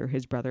after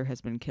his brother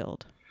has been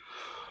killed.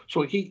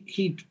 So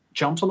he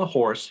jumps on the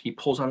horse, he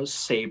pulls out his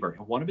saber,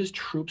 and one of his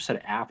troops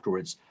said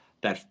afterwards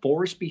that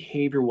Forrest's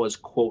behavior was,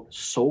 quote,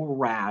 so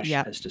rash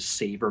as to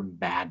savor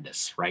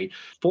madness, right?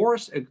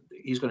 Forrest,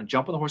 he's going to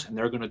jump on the horse, and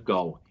they're going to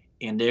go.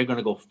 And they're going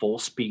to go full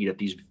speed at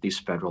these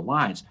federal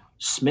lines.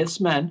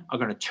 Smith's men are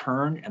going to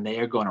turn, and they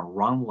are going to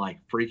run like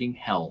freaking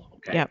hell,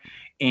 okay? Yep.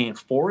 And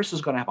Forrest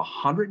is going to have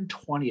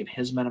 120 of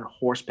his men on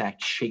horseback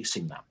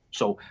chasing them.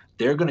 So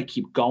they're going to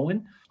keep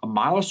going. A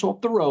mile or so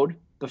up the road,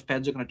 the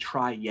feds are going to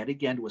try yet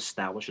again to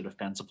establish a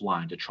defensive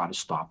line to try to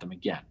stop them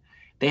again.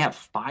 They have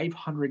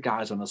 500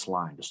 guys on this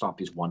line to stop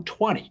these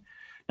 120.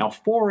 Now,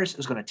 Forrest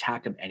is going to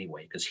attack them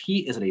anyway because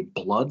he is a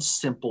blood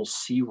simple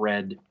sea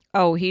red.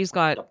 Oh, he's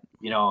got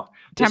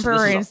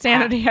Temporary is a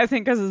insanity, I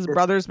think, because his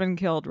brother's been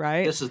killed,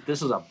 right? This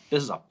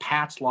is a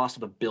Pat's loss to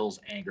the Bills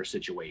anger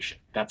situation.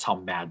 That's how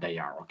mad they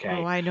are. Okay.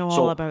 Oh, I know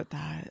all about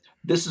that.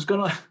 This is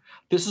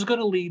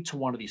gonna lead to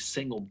one of the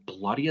single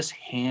bloodiest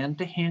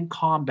hand-to-hand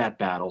combat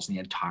battles in the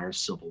entire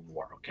Civil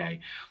War. Okay.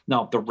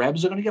 Now the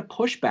Rebs are gonna get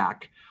pushed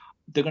back.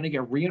 They're going to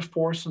get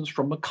reinforcements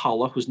from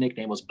McCullough, whose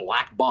nickname was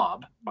Black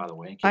Bob, by the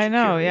way. I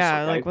know,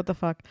 yeah. Okay? Like, what the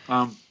fuck?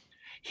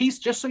 He's,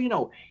 just so you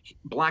know,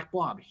 Black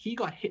Bob, he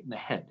got hit in the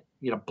head.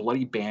 He had a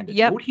bloody bandage.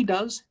 Yep. You know what he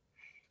does?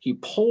 He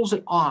pulls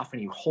it off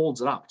and he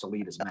holds it up to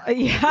lead his men.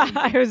 Yeah,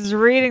 I was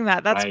reading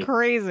that. That's right?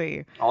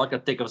 Crazy. All I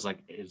could think of is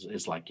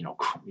like,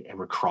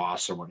 Edward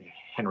Cross or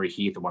Henry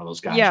Heath or one of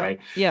those guys, right?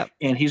 Yeah.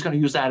 And he's going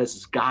to use that as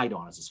his guide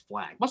on, as his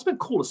flag. Must have been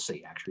cool to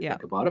see, actually,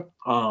 think about it.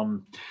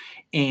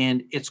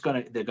 And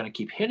they're gonna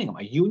keep hitting him.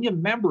 A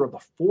Union member of the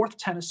 4th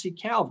Tennessee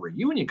Cavalry,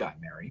 Union guy,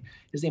 Mary.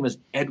 His name is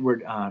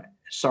Edward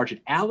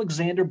Sergeant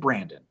Alexander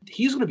Brandon.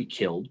 He's gonna be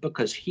killed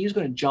because he's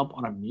gonna jump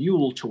on a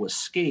mule to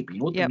escape. You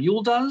know what the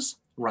mule does?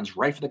 Runs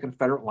right for the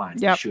Confederate lines.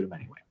 They shoot him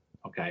anyway.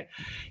 Okay,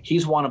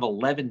 he's one of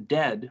 11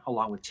 dead,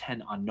 along with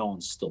 10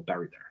 unknowns still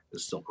buried there.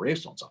 There's still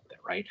gravestones up there,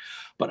 right?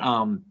 But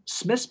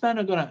Smith's men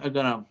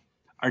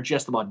are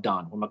just about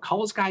done. When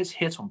McCullough's guys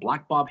hits, when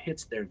Black Bob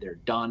hits, they're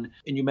done.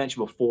 And you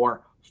mentioned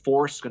before,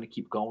 Forrest is going to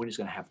keep going. He's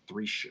going to have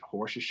 3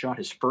 horses shot.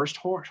 His first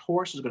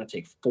horse is going to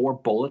take 4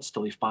 bullets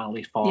till he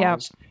finally falls.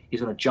 Yep.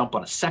 He's going to jump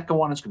on a second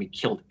one. It's going to be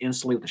killed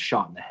instantly with a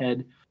shot in the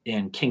head.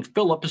 And King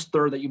Philip, his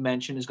third that you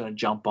mentioned, is going to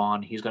jump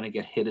on. He's going to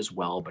get hit as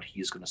well, but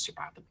he's going to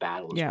survive the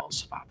battle as well as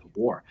survive the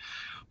war.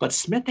 But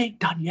Smith ain't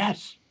done yet.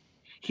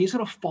 He's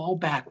going to fall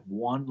back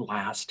one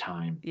last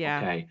time. Yeah.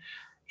 Okay.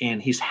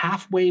 And he's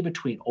halfway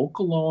between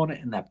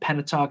Okolona and that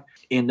Pennachuck,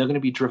 and they're going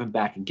to be driven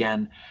back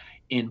again.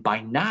 And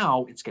by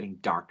now, it's getting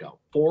dark out.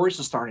 Forrest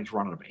is starting to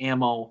run out of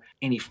ammo,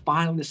 and he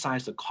finally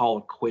decides to call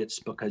it quits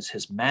because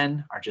his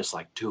men are just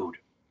like, dude,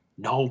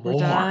 no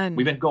more.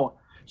 We've been going.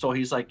 So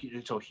he's like,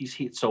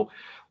 so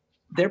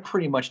they're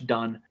pretty much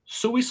done.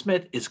 Suey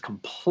Smith is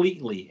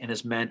completely, and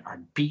his men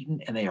are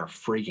beaten, and they are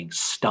freaking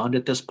stunned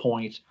at this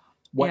point.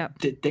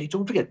 They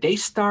don't forget, they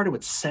started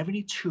with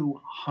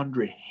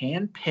 7,200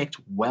 hand-picked,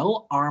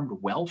 well-armed,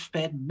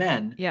 well-fed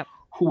men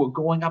who were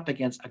going up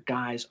against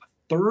guys a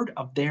third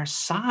of their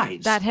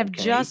size that have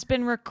just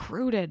been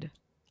recruited.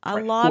 A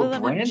lot of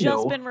them have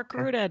just been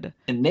recruited,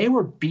 and they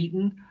were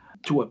beaten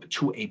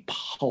to a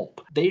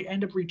pulp. They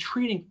end up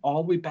retreating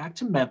all the way back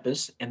to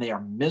Memphis, and they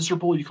are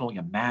miserable. You can only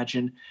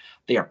imagine.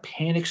 They are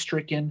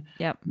panic-stricken.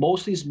 Yep.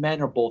 Most of these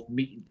men are both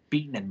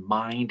beaten in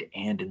mind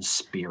and in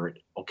spirit.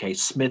 Okay,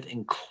 Smith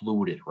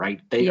included.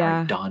 Right? They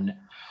are done.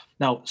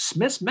 Now,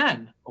 Smith's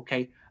men.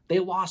 Okay, they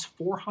lost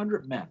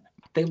 400 men.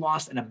 They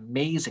lost an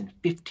amazing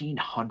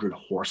 1,500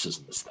 horses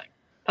in this thing.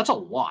 That's a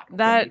lot.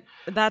 Okay?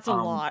 That's a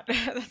lot.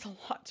 That's a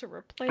lot to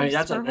replace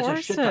for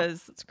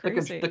horses. It's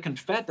crazy. The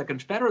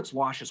Confederates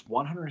lost just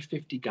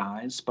 150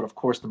 guys, but of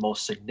course the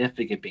most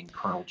significant being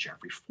Colonel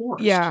Jeffrey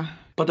Forrest. Yeah.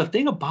 But the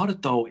thing about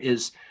it though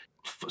is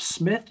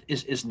Smith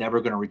is never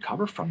going to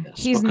recover from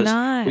this. He's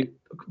not.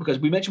 Because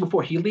we mentioned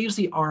before, he leaves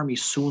the army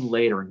soon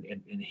later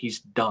and he's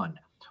done.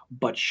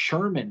 But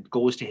Sherman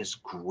goes to his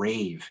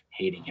grave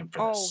hating him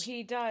for this. Oh,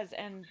 he does.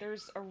 And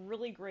there's a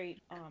really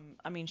great,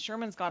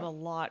 Sherman's got a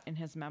lot in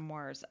his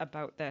memoirs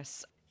about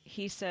this.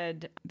 He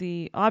said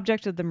the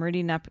object of the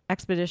Meridian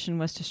expedition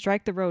was to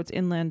strike the roads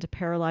inland to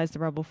paralyze the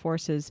rebel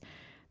forces,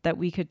 that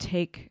we could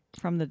take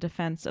from the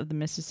defense of the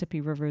Mississippi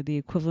River the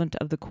equivalent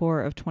of the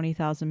corps of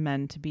 20,000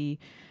 men to be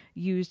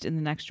used in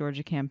the next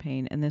Georgia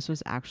campaign, and this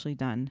was actually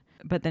done.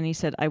 But then he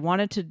said, I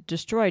wanted to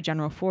destroy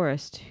General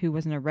Forrest, who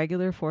was an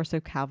irregular force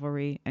of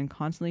cavalry and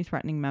constantly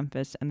threatening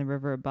Memphis and the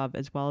river above,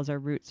 as well as our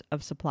routes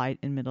of supply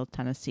in Middle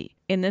Tennessee.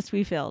 In this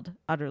we failed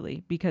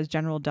utterly, because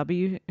General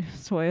W.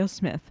 Sawyer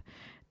Smith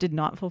did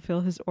not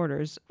fulfill his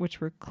orders, which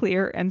were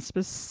clear and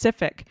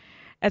specific,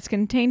 as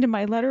contained in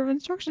my letter of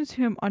instructions to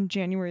him on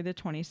January the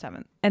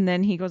 27th. And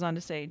then he goes on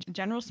to say,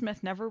 General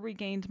Smith never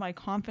regained my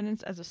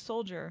confidence as a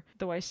soldier,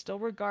 though I still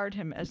regard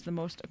him as the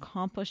most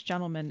accomplished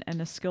gentleman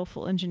and a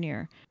skillful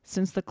engineer.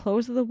 Since the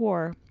close of the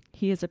war,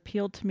 he has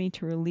appealed to me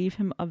to relieve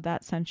him of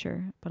that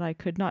censure, but I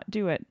could not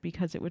do it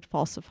because it would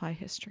falsify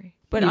history.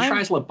 But he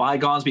tries to let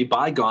bygones be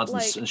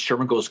bygones, and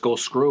Sherman goes, go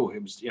screw.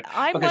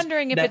 I'm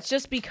wondering if it's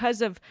just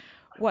because of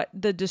what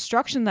the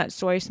destruction that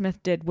Sawyer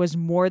Smith did was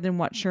more than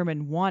what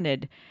Sherman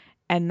wanted,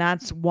 and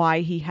that's why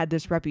he had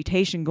this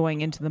reputation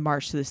going into the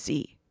March to the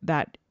Sea.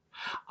 That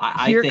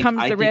here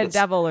comes the Red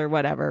Devil or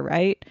whatever,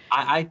 right?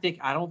 I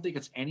don't think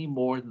it's any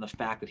more than the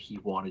fact that he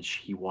wanted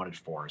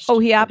Forrest. Oh,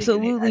 he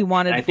absolutely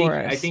wanted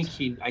Forrest. I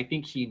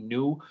think he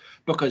knew,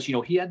 because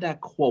he had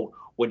that quote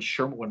when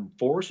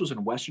Forrest was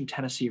in Western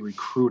Tennessee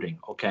recruiting.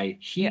 Okay,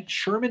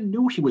 Sherman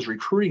knew he was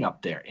recruiting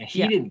up there, and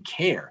he didn't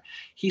care.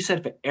 He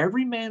said, for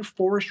every man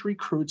Forrest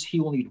recruits,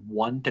 he will need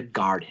one to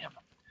guard him.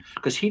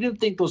 Because he didn't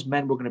think those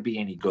men were going to be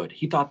any good.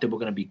 He thought they were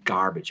going to be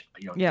garbage,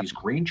 these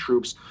green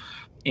troops.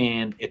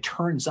 And it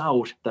turns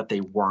out that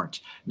they weren't.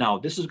 Now,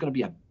 this is going to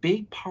be a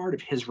big part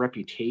of his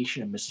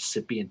reputation in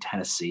Mississippi and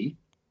Tennessee.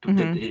 Hmm.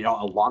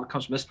 A lot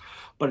comes from this,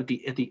 but at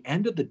the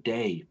end of the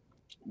day,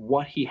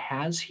 what he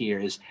has here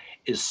is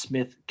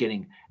Smith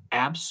getting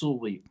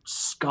absolutely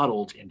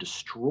scuttled and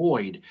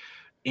destroyed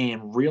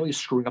and really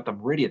screwing up the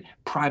Meridian,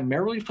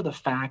 primarily for the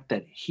fact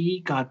that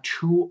he got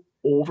too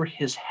over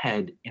his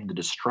head in the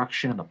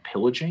destruction and the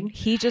pillaging.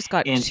 He just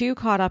got And too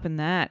caught up in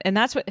that. And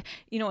that's what,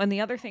 and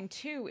the other thing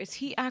too is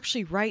he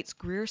actually writes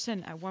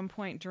Grierson at one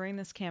point during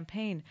this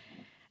campaign.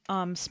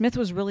 Smith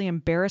was really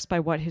embarrassed by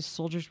what his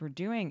soldiers were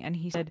doing. And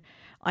he said,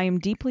 I am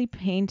deeply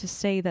pained to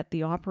say that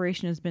the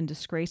operation has been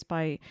disgraced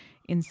by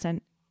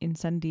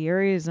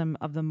incendiarism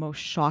of the most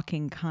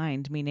shocking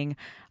kind, meaning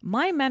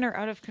my men are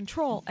out of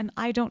control and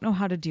I don't know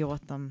how to deal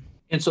with them.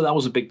 And so that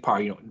was a big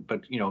part,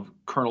 but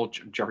Colonel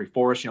Jeffrey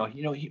Forrest,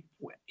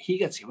 he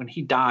gets, when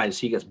he dies,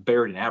 he gets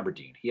buried in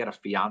Aberdeen. He had a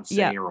fiance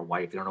Yeah. or a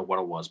wife, they don't know what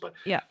it was, but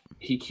Yeah.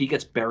 he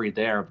gets buried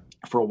there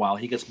for a while.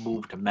 He gets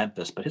moved to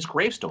Memphis, but his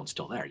gravestone's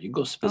still there. You can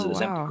go visit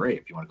his empty wow. grave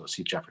if you want to go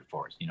see Jeffrey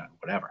Forrest,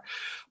 whatever.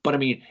 But I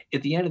mean,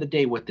 at the end of the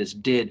day, what this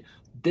did,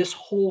 this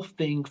whole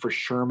thing for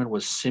Sherman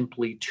was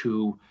simply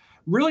to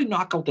really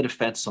knock out the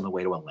defenses on the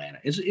way to Atlanta.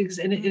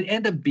 And it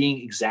ended up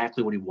being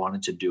exactly what he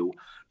wanted to do.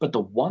 But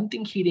the one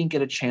thing he didn't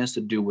get a chance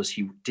to do was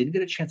he didn't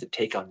get a chance to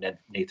take out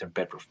Nathan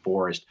Bedford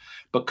Forrest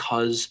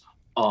because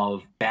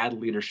of bad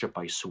leadership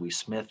by Suey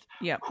Smith,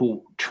 Yeah.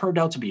 who turned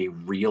out to be a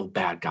real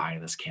bad guy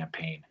in this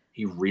campaign.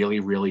 He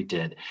really, really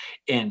did.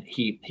 And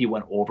he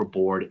went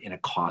overboard and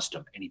it cost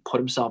him. And he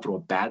put himself into a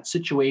bad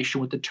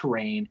situation with the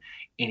terrain,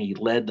 and he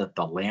led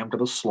the lamb to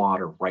the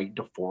slaughter right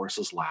into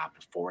Forrest's lap,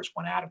 and Forrest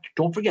went at him.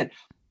 Don't forget,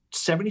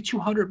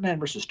 7,200 men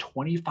versus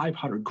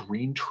 2,500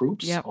 Green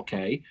troops, Yep.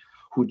 okay,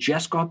 who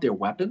just got their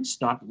weapons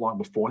not long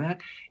before that.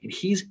 And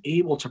he's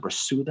able to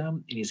pursue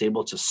them, and he's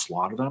able to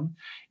slaughter them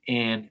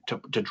and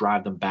to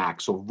drive them back.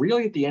 So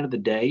really, at the end of the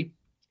day,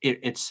 it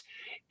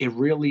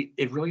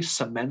really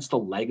cements the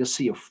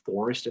legacy of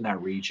Forrest in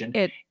that region.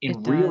 It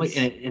Really, does.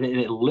 and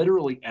it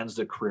literally ends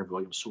the career of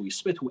William Suey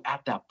Smith, who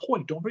at that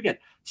point, don't forget,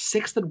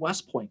 6th at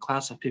West Point,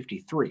 class of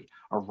 53,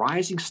 a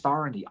rising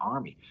star in the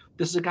Army.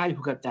 This is a guy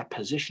who got that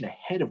position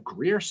ahead of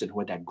Grierson, who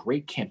had that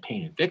great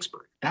campaign in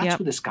Vicksburg. That's Yep.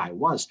 who this guy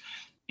was.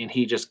 And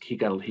he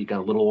got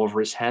a little over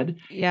his head,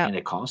 Yeah. and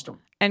it cost him.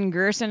 And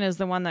Grierson is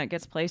the one that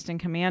gets placed in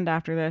command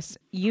after this.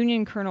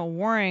 Union Colonel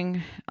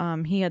Waring,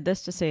 he had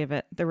this to say of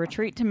it. The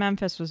retreat to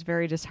Memphis was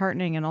very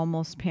disheartening and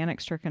almost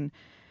panic-stricken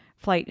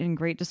flight in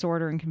great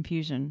disorder and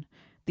confusion.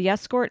 The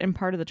escort and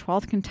part of the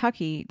 12th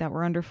Kentucky that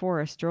were under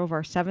Forrest drove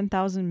our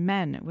 7,000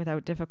 men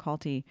without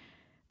difficulty.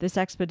 This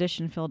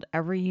expedition filled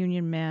every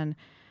Union man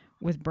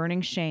with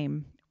burning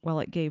shame, while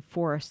it gave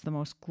Forrest the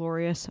most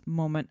glorious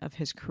moment of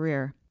his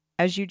career.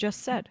 As you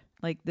just said,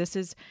 like this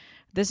is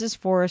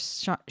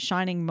Forrest's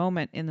shining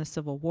moment in the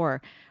Civil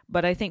War.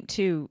 But I think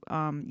too,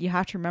 you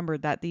have to remember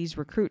that these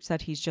recruits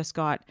that he's just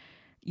got,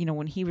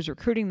 when he was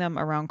recruiting them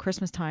around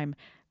Christmas time,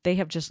 they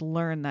have just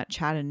learned that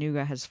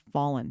Chattanooga has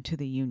fallen to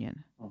the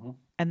Union. Mm-hmm.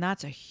 And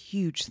that's a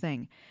huge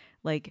thing.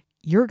 Like,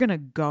 you're going to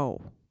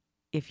go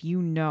if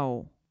you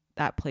know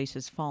that place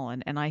has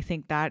fallen. And I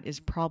think that is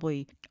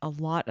probably a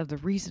lot of the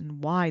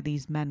reason why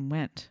these men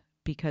went,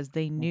 because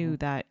they knew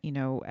that,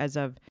 as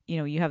of,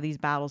 you have these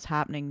battles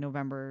happening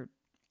November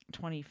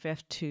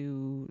 25th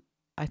to,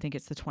 I think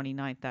it's the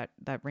 29th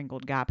that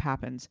Ringgold Gap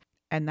happens.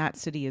 And that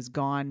city is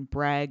gone.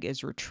 Bragg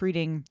is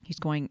retreating. He's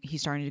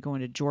starting to go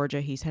into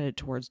Georgia. He's headed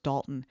towards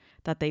Dalton,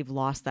 that they've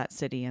lost that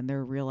city and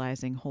they're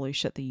realizing, holy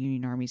shit, the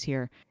Union Army's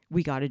here.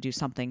 We got to do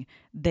something.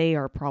 They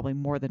are probably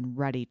more than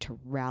ready to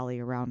rally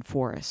around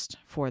Forrest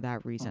for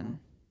that reason.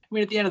 I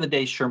mean, at the end of the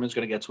day, Sherman's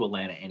going to get to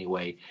Atlanta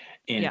anyway,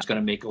 and it's going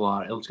to make a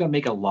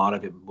lot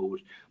of it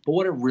moot. But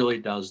what it really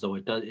does, though,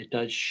 it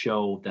does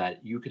show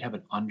that you can have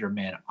an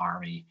undermanned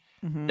army,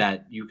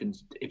 that you can,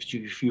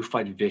 if you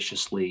fight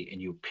viciously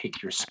and you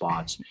pick your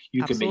spots,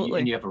 you can make,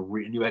 and you have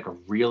a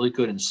really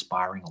good,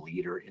 inspiring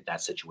leader in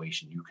that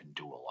situation. You can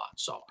do a lot.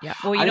 So yeah,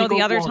 well,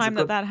 the other time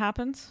that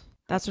happens,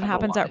 that's what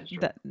happens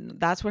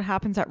that's what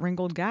happens at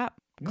Ringgold Gap.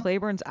 Yeah.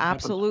 Claiborne's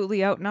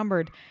absolutely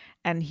outnumbered,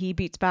 and he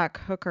beats back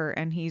Hooker,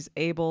 and he's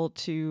able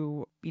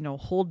to,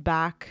 hold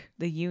back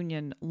the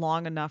Union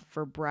long enough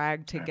for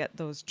Bragg to get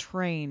those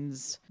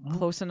trains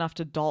close enough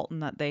to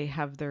Dalton that they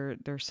have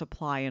their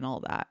supply and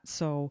all that.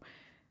 So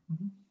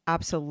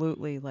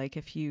absolutely, like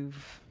if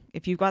you've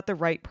got the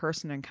right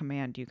person in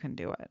command, you can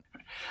do it.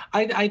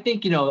 I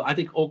think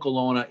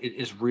Okolona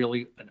is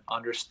really an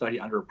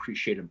understudied,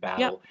 underappreciated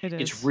battle. Yep,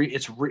 it is.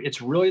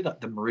 It's really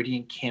the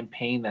Meridian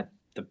campaign that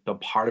the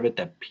part of it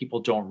that people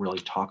don't really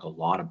talk a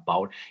lot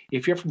about.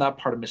 If you're from that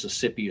part of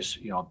Mississippi,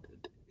 the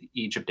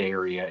Egypt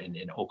area in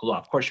Okolona,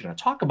 of course you're going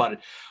to talk about it.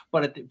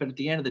 But at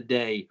the end of the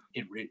day,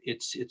 it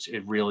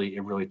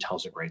really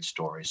tells a great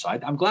story. So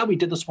I'm glad we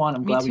did this one.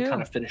 I'm glad we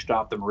kind of finished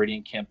off the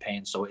Meridian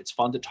campaign. So it's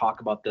fun to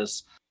talk about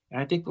this.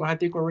 And I think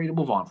we're ready to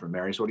move on from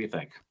Mary. So what do you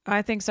think?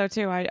 I think so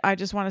too. I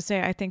just want to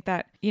say, I think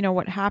that,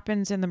 what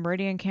happens in the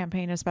Meridian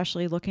campaign,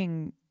 especially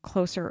looking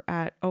closer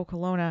at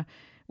Okolona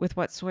with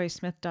what Suey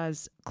Smith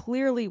does,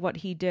 clearly what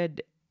he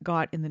did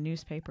got in the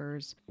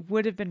newspapers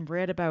would have been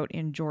read about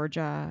in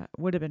Georgia,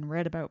 would have been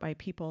read about by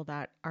people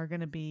that are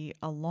going to be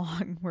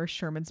along where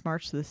Sherman's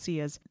March to the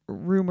Sea, as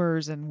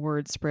rumors and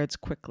word spreads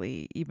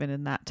quickly, even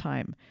in that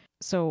time.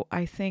 So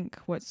I think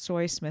what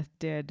Soysmith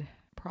did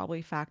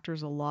probably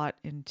factors a lot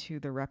into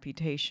the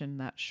reputation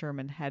that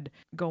Sherman had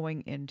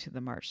going into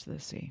the March to the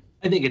Sea.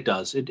 I think it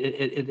does. It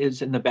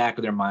is in the back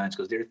of their minds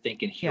because they're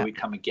thinking, here Yeah. we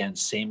come again,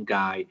 same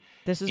guy.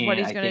 This is what And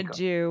he's I going think- to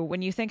do.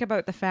 When you think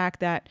about the fact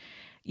that,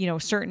 you know,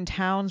 certain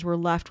towns were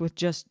left with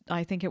just,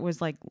 I think it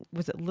was like,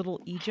 was it Little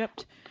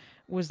Egypt,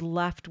 was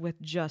left with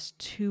just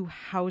 2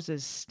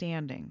 houses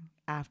standing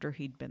after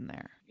he'd been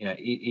there. Yeah,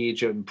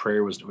 Egypt and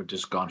prayer were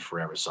just gone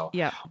forever. So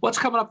Yeah. what's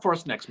coming up for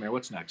us next, Mary?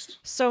 What's next?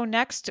 So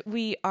next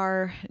we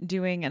are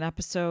doing an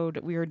episode.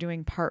 We are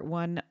doing part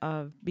 1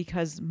 of,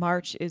 because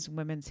March is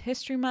Women's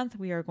History Month,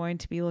 we are going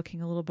to be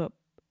looking a little bit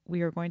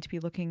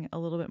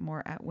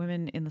more at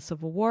women in the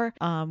Civil War.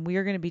 We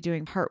are going to be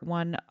doing part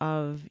 1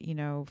 of, you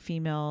know,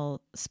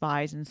 female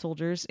spies and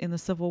soldiers in the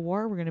Civil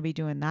War. We're going to be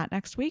doing that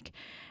next week.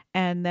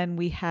 And then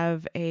we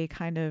have a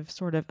kind of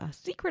sort of a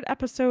secret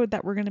episode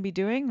that we're going to be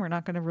doing. We're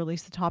not going to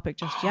release the topic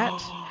just yet.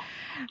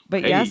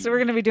 But yes, we're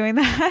going to be doing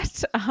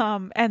that.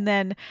 And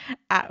then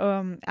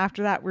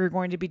after that, we're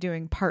going to be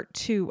doing part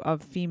 2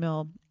 of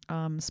female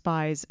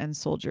spies and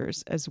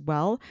soldiers as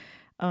well.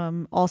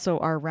 Also,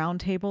 our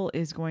roundtable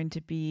is going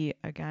to be,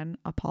 again,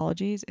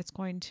 apologies, it's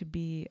going to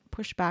be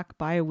pushed back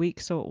by a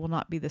week, so it will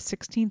not be the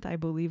 16th. I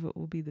believe it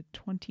will be the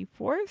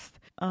 24th,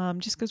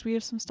 just because we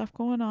have some stuff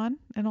going on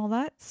and all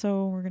that.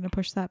 So we're going to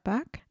push that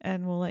back,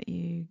 and we'll let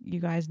you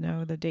guys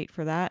know the date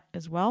for that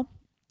as well.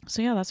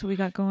 So yeah, that's what we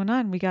got going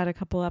on. We got a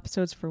couple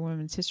episodes for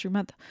Women's History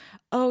Month.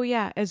 Oh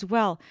yeah, as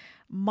well,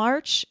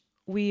 March,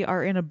 we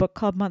are in a book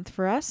club month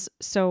for us.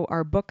 So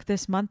our book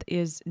this month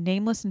is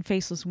Nameless and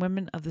Faceless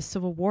Women of the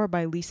Civil War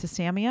by Lisa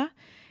Samia.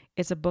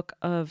 It's a book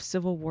of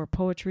Civil War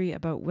poetry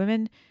about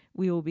women.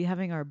 We will be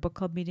having our book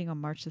club meeting on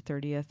March the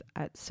 30th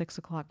at 6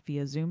 o'clock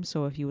via Zoom.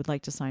 So if you would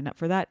like to sign up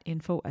for that,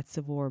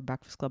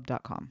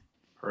 info@civilwarbreakfastclub.com.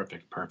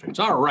 Perfect.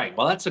 All right.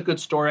 Well, that's a good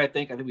story, I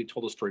think. I think we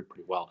told the story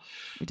pretty well.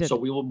 We did. So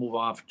we will move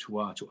off to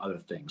other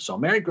things. So,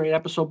 Mary, great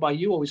episode by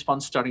you. Always fun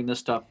studying this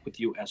stuff with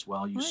you as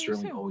well. You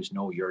certainly always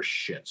know your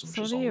shit, which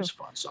is always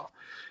fun. So,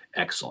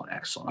 excellent.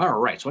 All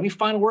right. So, any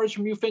final words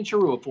from you,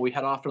 Fincharu, before we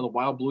head off to the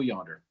wild blue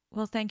yonder?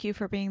 Well, thank you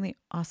for being the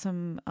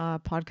awesome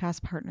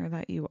podcast partner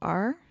that you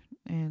are.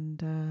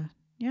 And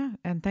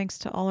and thanks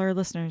to all our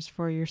listeners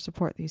for your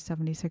support these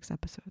 76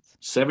 episodes.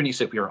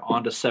 76. We are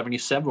on to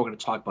 77. We're going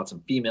to talk about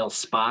some female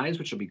spies,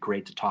 which will be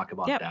great to talk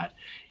about that.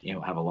 You know,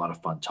 have a lot of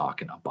fun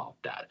talking about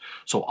that.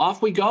 So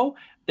off we go.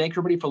 Thank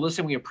you, everybody, for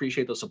listening. We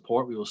appreciate the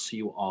support. We will see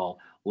you all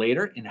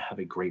later, and have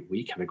a great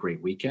week. Have a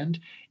great weekend.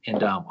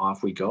 And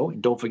off we go.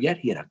 And don't forget,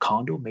 he had a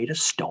condo made of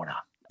stona.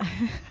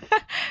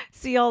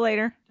 See y'all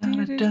later.